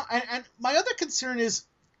 And my other concern is,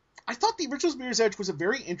 I thought the original Mirror's Edge was a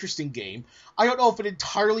very interesting game. I don't know if it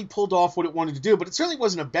entirely pulled off what it wanted to do, but it certainly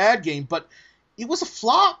wasn't a bad game, but it was a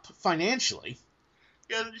flop financially.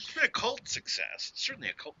 Yeah, it's been a cult success. It's certainly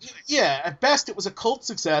a cult success. Yeah, at best it was a cult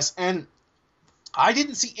success, and I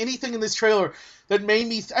didn't see anything in this trailer that made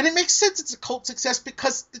me... and it makes sense it's a cult success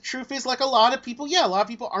because the truth is, like a lot of people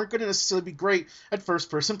aren't going to necessarily be great at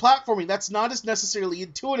first-person platforming. That's not as necessarily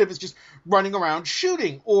intuitive as just running around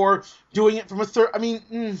shooting or doing it from a third... I mean,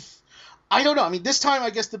 I don't know. I mean, this time I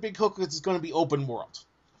guess the big hook is going to be open world.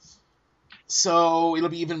 So it'll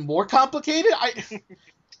be even more complicated.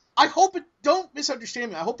 I hope it... don't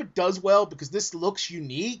misunderstand me. I hope it does well because this looks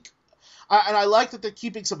unique. And I like that they're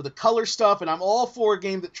keeping some of the color stuff, and I'm all for a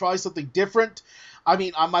game that tries something different. I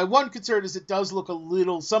mean, my one concern is it does look a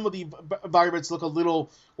little, some of the environments look a little,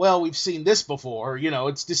 well, we've seen this before,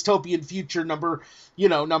 it's dystopian future number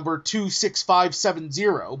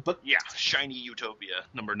 26570, but... Yeah, shiny utopia,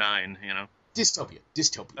 number 9, Dystopia.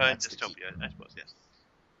 Dystopia, I suppose, yes.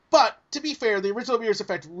 But, to be fair, the original Mirror's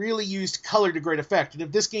Effect really used color to great effect, and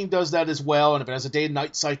if this game does that as well, and if it has a day and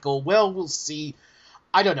night cycle, well, we'll see.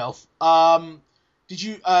 I don't know. Did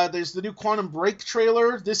you? There's the new Quantum Break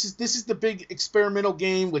trailer. This is the big experimental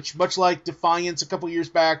game, which much like Defiance a couple years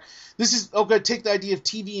back, this is going to take the idea of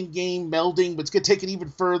TV and game melding, but it's going to take it even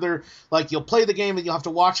further. Like you'll play the game and you'll have to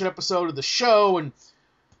watch an episode of the show, and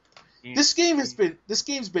this game's been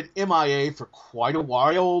MIA for quite a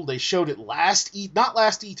while. They showed it not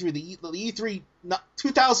last E3, the E3,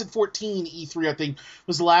 2014 E3 I think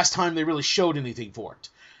was the last time they really showed anything for it.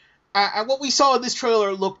 And what we saw in this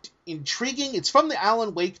trailer looked intriguing. It's from the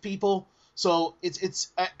Alan Wake people, so it's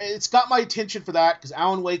got my attention for that because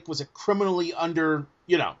Alan Wake was a criminally under,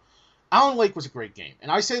 Alan Wake was a great game. And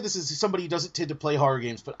I say this as somebody who doesn't tend to play horror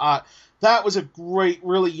games, but that was a great,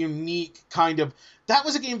 really unique kind of, that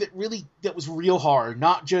was a game that was real horror,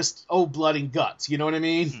 not just, blood and guts, you know what I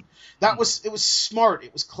mean? It was smart,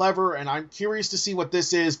 it was clever, and I'm curious to see what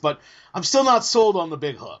this is, but I'm still not sold on the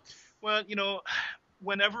big hook. Well,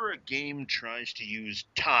 whenever a game tries to use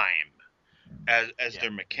time as their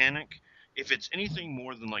mechanic, if it's anything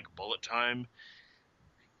more than like bullet time,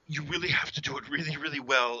 you really have to do it really, really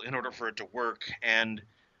well in order for it to work. And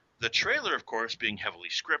the trailer, of course, being heavily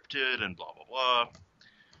scripted and blah, blah, blah,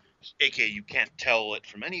 aka you can't tell it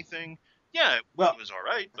from anything. Yeah, it was all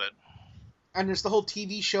right, but... And there's the whole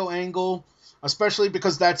TV show angle, especially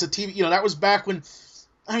because that's a TV... that was back when...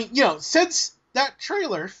 since that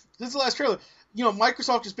trailer, this is the last trailer...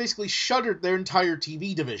 Microsoft just basically shuttered their entire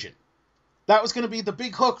TV division. That was going to be the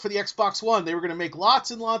big hook for the Xbox One. They were going to make lots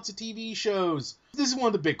and lots of TV shows. This is one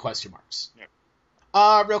of the big question marks.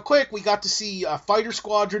 Yeah. Real quick, we got to see Fighter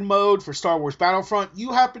Squadron mode for Star Wars Battlefront.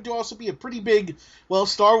 You happen to also be a pretty big,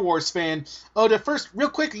 Star Wars fan. First, real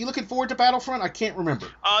quick, are you looking forward to Battlefront? I can't remember.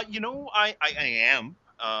 I am.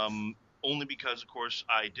 Only because, of course,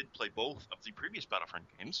 I did play both of the previous Battlefront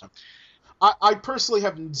games. I personally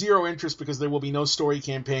have zero interest because there will be no story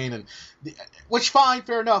campaign, which fine,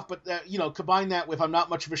 fair enough. But combine that with I'm not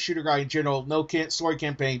much of a shooter guy in general. No story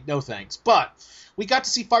campaign, no thanks. But we got to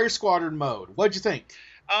see Fire Squadron mode. What'd you think?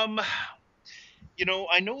 I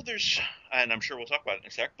know there's, and I'm sure we'll talk about it in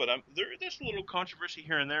a sec, but there's a little controversy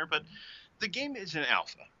here and there. But the game is an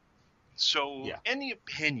alpha, so any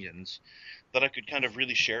opinions that I could kind of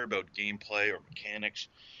really share about gameplay or mechanics,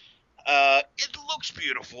 it looks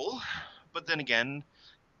beautiful. But then again,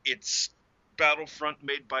 it's Battlefront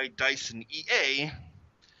made by DICE and EA.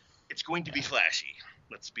 It's going to be flashy,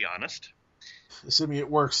 let's be honest. Assuming it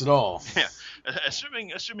works at all. Yeah,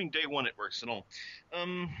 assuming day one it works at all.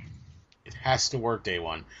 It has to work day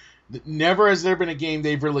one. Never has there been a game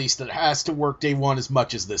they've released that has to work day one as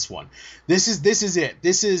much as this one. This is it.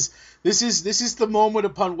 This is the moment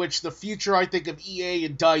upon which the future, I think, of EA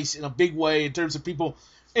and DICE in a big way in terms of people.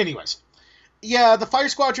 Anyways. Yeah, the Fire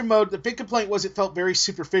Squadron mode, the big complaint was it felt very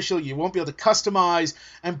superficial. You won't be able to customize,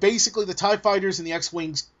 and basically the TIE Fighters and the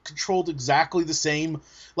X-Wings controlled exactly the same.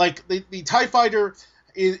 Like, the TIE Fighter,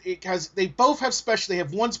 they both have they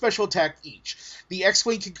have one special attack each. The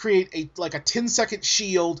X-Wing can create a 10-second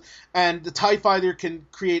shield, and the TIE Fighter can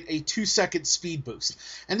create a 2-second speed boost.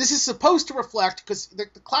 And this is supposed to reflect, because the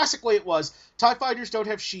classic way it was, TIE Fighters don't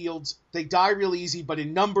have shields, they die real easy, but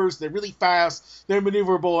in numbers, they're really fast, they're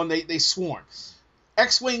maneuverable, and they swarm.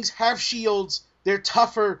 X-Wings have shields, they're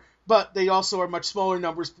tougher, but they also are much smaller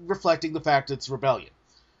numbers, reflecting the fact that it's Rebellion.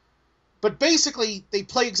 But basically, they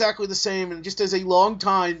play exactly the same, and just as a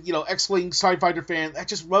long-time, X-Wing TIE Fighter fan, that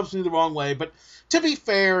just rubs me the wrong way. But to be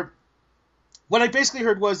fair, what I basically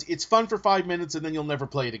heard was, it's fun for 5 minutes, and then you'll never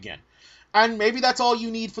play it again. And maybe that's all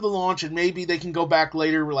you need for the launch, and maybe they can go back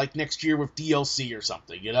later, like next year with DLC or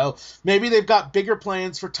something, Maybe they've got bigger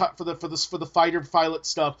plans for the fighter pilot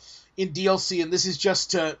stuff in DLC, and this is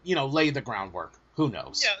just to, lay the groundwork. Who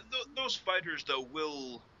knows? Yeah, those fighters, though,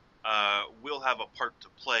 will have a part to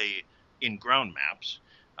play in ground maps,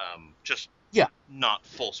 not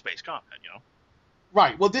full space combat,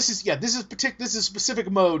 Right. Well, this is a specific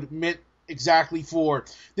mode meant exactly for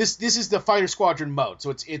this. This is the Fighter Squadron mode,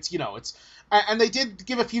 so it's and they did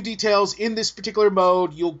give a few details in this particular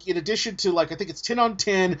mode. You'll, in addition to I think it's 10 on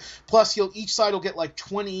 10, plus each side will get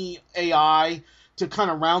 20 AI to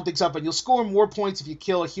kind of round things up, and you'll score more points if you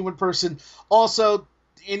kill a human person. Also,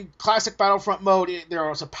 in classic Battlefront mode, there are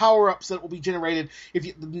also power-ups that will be generated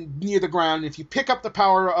near the ground. If you pick up the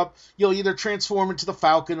power-up, you'll either transform into the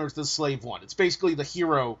Falcon or the Slave One. It's basically the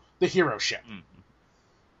hero ship. Mm-hmm.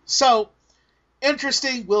 So,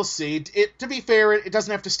 interesting. We'll see. To be fair, it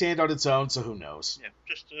doesn't have to stand on its own, so who knows? Yeah,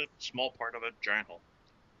 just a small part of a giant hole.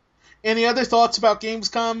 Any other thoughts about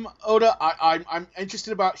Gamescom, Oda? I'm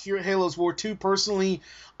interested about Halo's War 2 personally.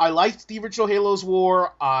 I liked the original Halo's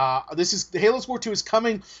War. The Halo's War 2 is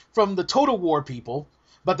coming from the Total War people,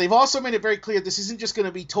 But they've also made it very clear this isn't just going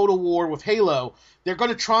to be Total War with Halo. They're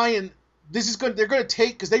going to try and they're going to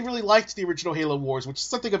take, because they really liked the original Halo Wars, which is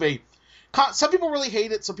something of a, some people really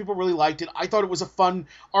hate it, some people really liked it. I thought it was a fun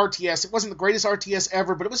RTS. It wasn't the greatest RTS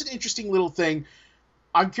ever, but it was an interesting little thing.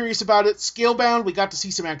 I'm curious about it. Scalebound, we got to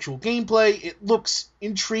see some actual gameplay. It looks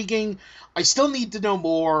intriguing. I still need to know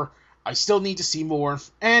more. I still need to see more.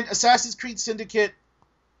 And Assassin's Creed Syndicate,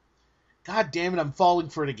 God damn it, I'm falling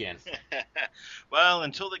for it again. Well,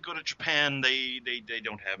 until they go to Japan, they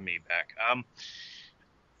don't have me back.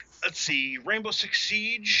 Let's see, Rainbow Six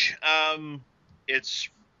Siege. It's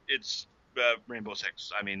Rainbow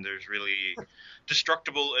Six. I mean, there's really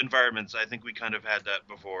destructible environments. I think we kind of had that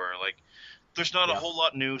before. Like, there's not a whole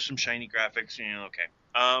lot new. Some shiny graphics. Okay.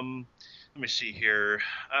 Let me see here.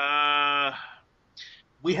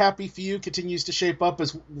 We Happy Few continues to shape up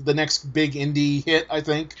as the next big indie hit, I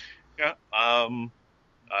think. Yeah.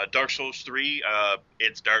 Dark Souls 3.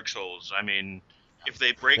 It's Dark Souls. I mean, if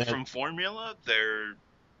they break from formula,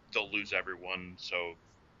 they'll lose everyone. So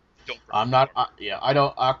don't. I'm not. I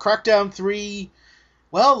don't. Crackdown 3.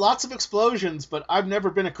 Well, lots of explosions, but I've never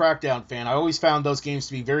been a Crackdown fan. I always found those games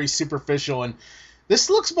to be very superficial, and this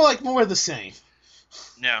looks more of the same.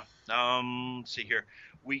 Yeah. Let's see here.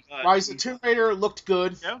 Rise of the Tomb Raider looked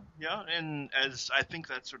good. Yeah, and as I think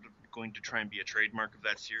that's sort of going to try and be a trademark of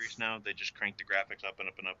that series now, they just crank the graphics up and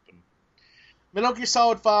up and up. And Metal Gear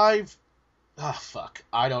Solid 5. Fuck.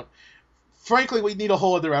 I don't. Frankly, we need a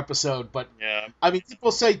whole other episode, but yeah. I mean,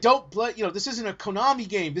 people say don't play. This isn't a Konami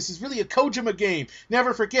game. This is really a Kojima game.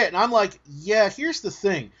 Never forget. And I'm like, yeah. Here's the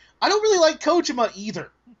thing. I don't really like Kojima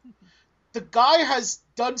either. The guy has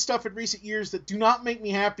done stuff in recent years that do not make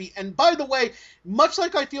me happy. And by the way, much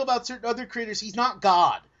like I feel about certain other creators, he's not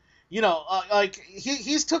God.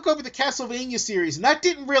 He's took over the Castlevania series, and that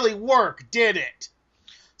didn't really work, did it?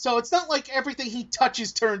 So it's not like everything he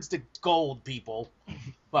touches turns to gold, people.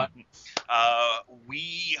 But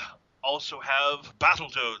we also have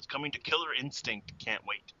Battletoads coming to Killer Instinct. Can't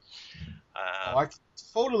wait. I can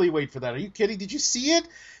totally wait for that. Are you kidding? Did you see it?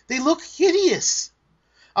 They look hideous.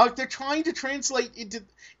 They're trying to translate into.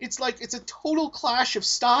 It's a total clash of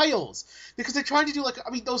styles because they're trying to do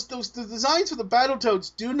the designs for the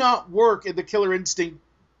Battletoads do not work in the Killer Instinct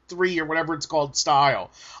 3 or whatever it's called style.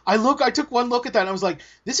 I took one look at that and I was like,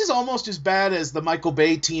 this is almost as bad as the Michael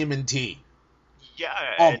Bay TMNT.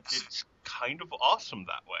 Yeah, it's kind of awesome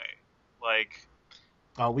that way.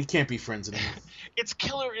 Oh, we can't be friends anymore. It's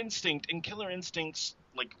Killer Instinct, and Killer Instinct's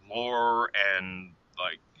lore and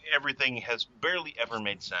everything has barely ever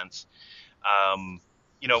made sense.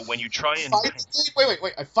 When you try and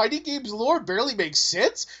wait, a fighting game's lore barely makes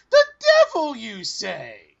sense? The devil, you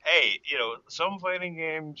say? Hey, some fighting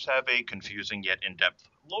games have a confusing yet in-depth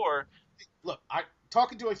lore. Look, I'm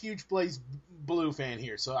talking to a huge Blaze Blue fan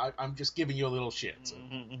here, so I'm just giving you a little shit. So.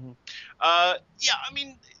 Yeah, I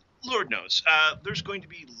mean, Lord knows. There's going to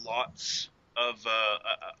be lots of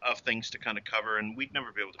things to kind of cover, and we'd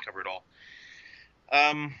never be able to cover it all.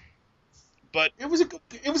 But it was a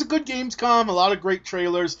good Gamescom. A lot of great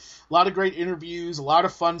trailers, a lot of great interviews, a lot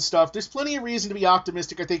of fun stuff. There's plenty of reason to be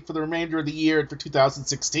optimistic, I think, for the remainder of the year and for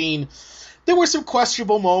 2016. There were some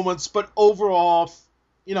questionable moments, but overall,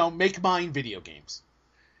 make mine video games.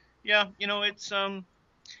 Yeah, it's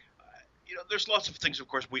there's lots of things, of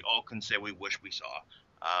course, we all can say we wish we saw.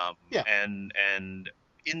 Yeah. And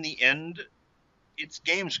in the end, it's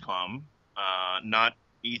Gamescom, not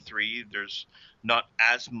E3. There's not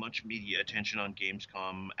as much media attention on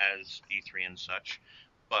Gamescom as E3 and such.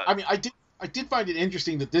 But I mean, I did find it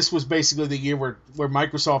interesting that this was basically the year where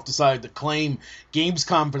Microsoft decided to claim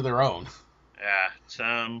Gamescom for their own. Yeah, it's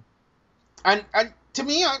and to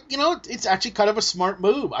me, it's actually kind of a smart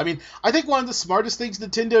move. I mean, I think one of the smartest things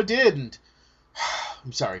Nintendo did, and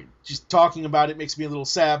I'm sorry, just talking about it makes me a little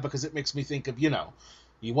sad because it makes me think of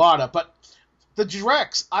Iwata, but. The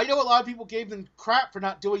Directs, I know a lot of people gave them crap for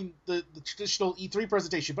not doing the traditional E3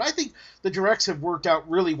 presentation, but I think the Directs have worked out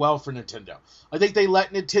really well for Nintendo. I think they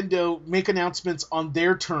let Nintendo make announcements on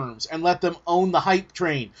their terms and let them own the hype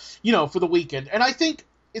train, for the weekend. And I think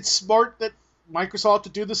it's smart that Microsoft to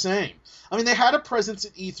do the same. I mean, they had a presence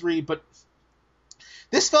at E3, but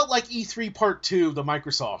this felt like E3 Part 2, the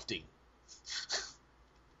Microsofting.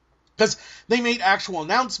 Because they made actual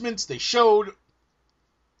announcements, they showed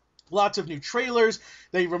lots of new trailers.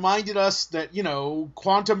 They reminded us that,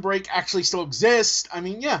 Quantum Break actually still exists. I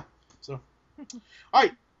mean, yeah. So, all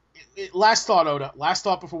right. Last thought, Oda. Last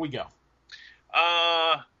thought before we go.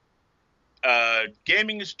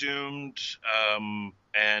 Gaming is doomed.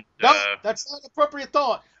 And no, that's not an appropriate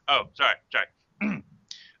thought. Oh, sorry.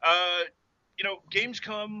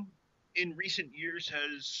 Gamescom in recent years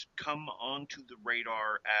has come onto the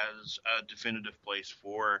radar as a definitive place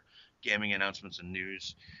for gaming announcements and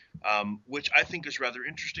news, which I think is rather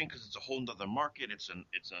interesting because it's a whole nother market. It's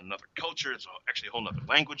another culture. Actually a whole nother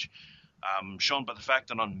language, shown by the fact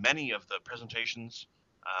that on many of the presentations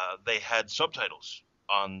they had subtitles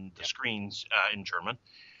on the screens in German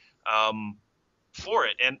for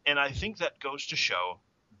it, and I think that goes to show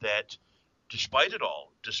that despite it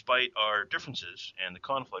all, despite our differences and the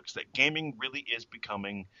conflicts, that gaming really is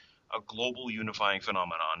becoming a global unifying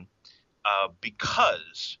phenomenon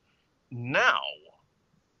because now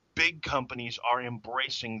big companies are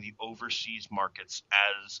embracing the overseas markets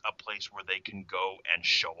as a place where they can go and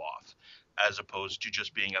show off, as opposed to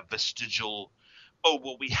just being a vestigial, oh,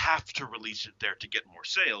 well, we have to release it there to get more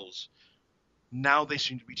sales. Now they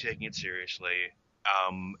seem to be taking it seriously.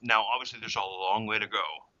 Now, obviously, there's a long way to go,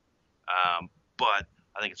 but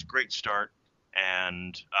I think it's a great start,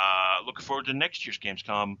 and looking forward to next year's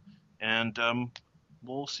Gamescom, and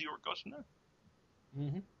we'll see where it goes from there.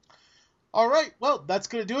 Mm-hmm. All right, well, that's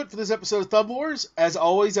going to do it for this episode of Thumb Wars. As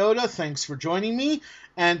always, Oda, thanks for joining me,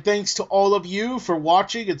 and thanks to all of you for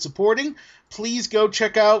watching and supporting. Please go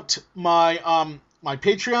check out my my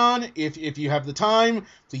Patreon if you have the time.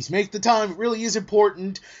 Please make the time. It really is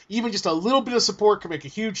important. Even just a little bit of support can make a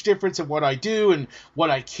huge difference in what I do and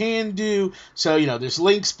what I can do. So, there's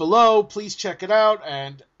links below. Please check it out,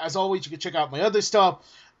 and as always, you can check out my other stuff.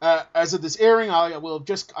 As of this airing, I will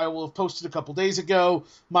have posted a couple days ago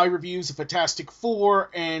my reviews of Fantastic Four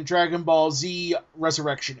and Dragon Ball Z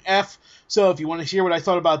Resurrection F. So if you want to hear what I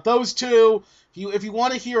thought about those two, if you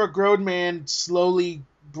want to hear a grown man slowly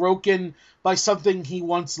broken by something he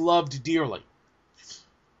once loved dearly,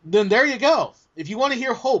 then there you go. If you want to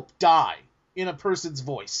hear hope die in a person's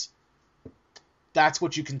voice, that's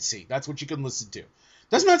what you can see. That's what you can listen to.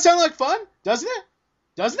 Doesn't that sound like fun? Doesn't it?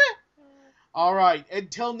 Doesn't it? All right,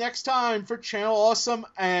 until next time, for Channel Awesome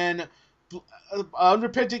and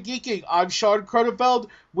Unrepentant Geeking, I'm Shaun Cronenfeld,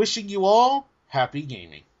 wishing you all happy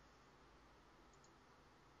gaming.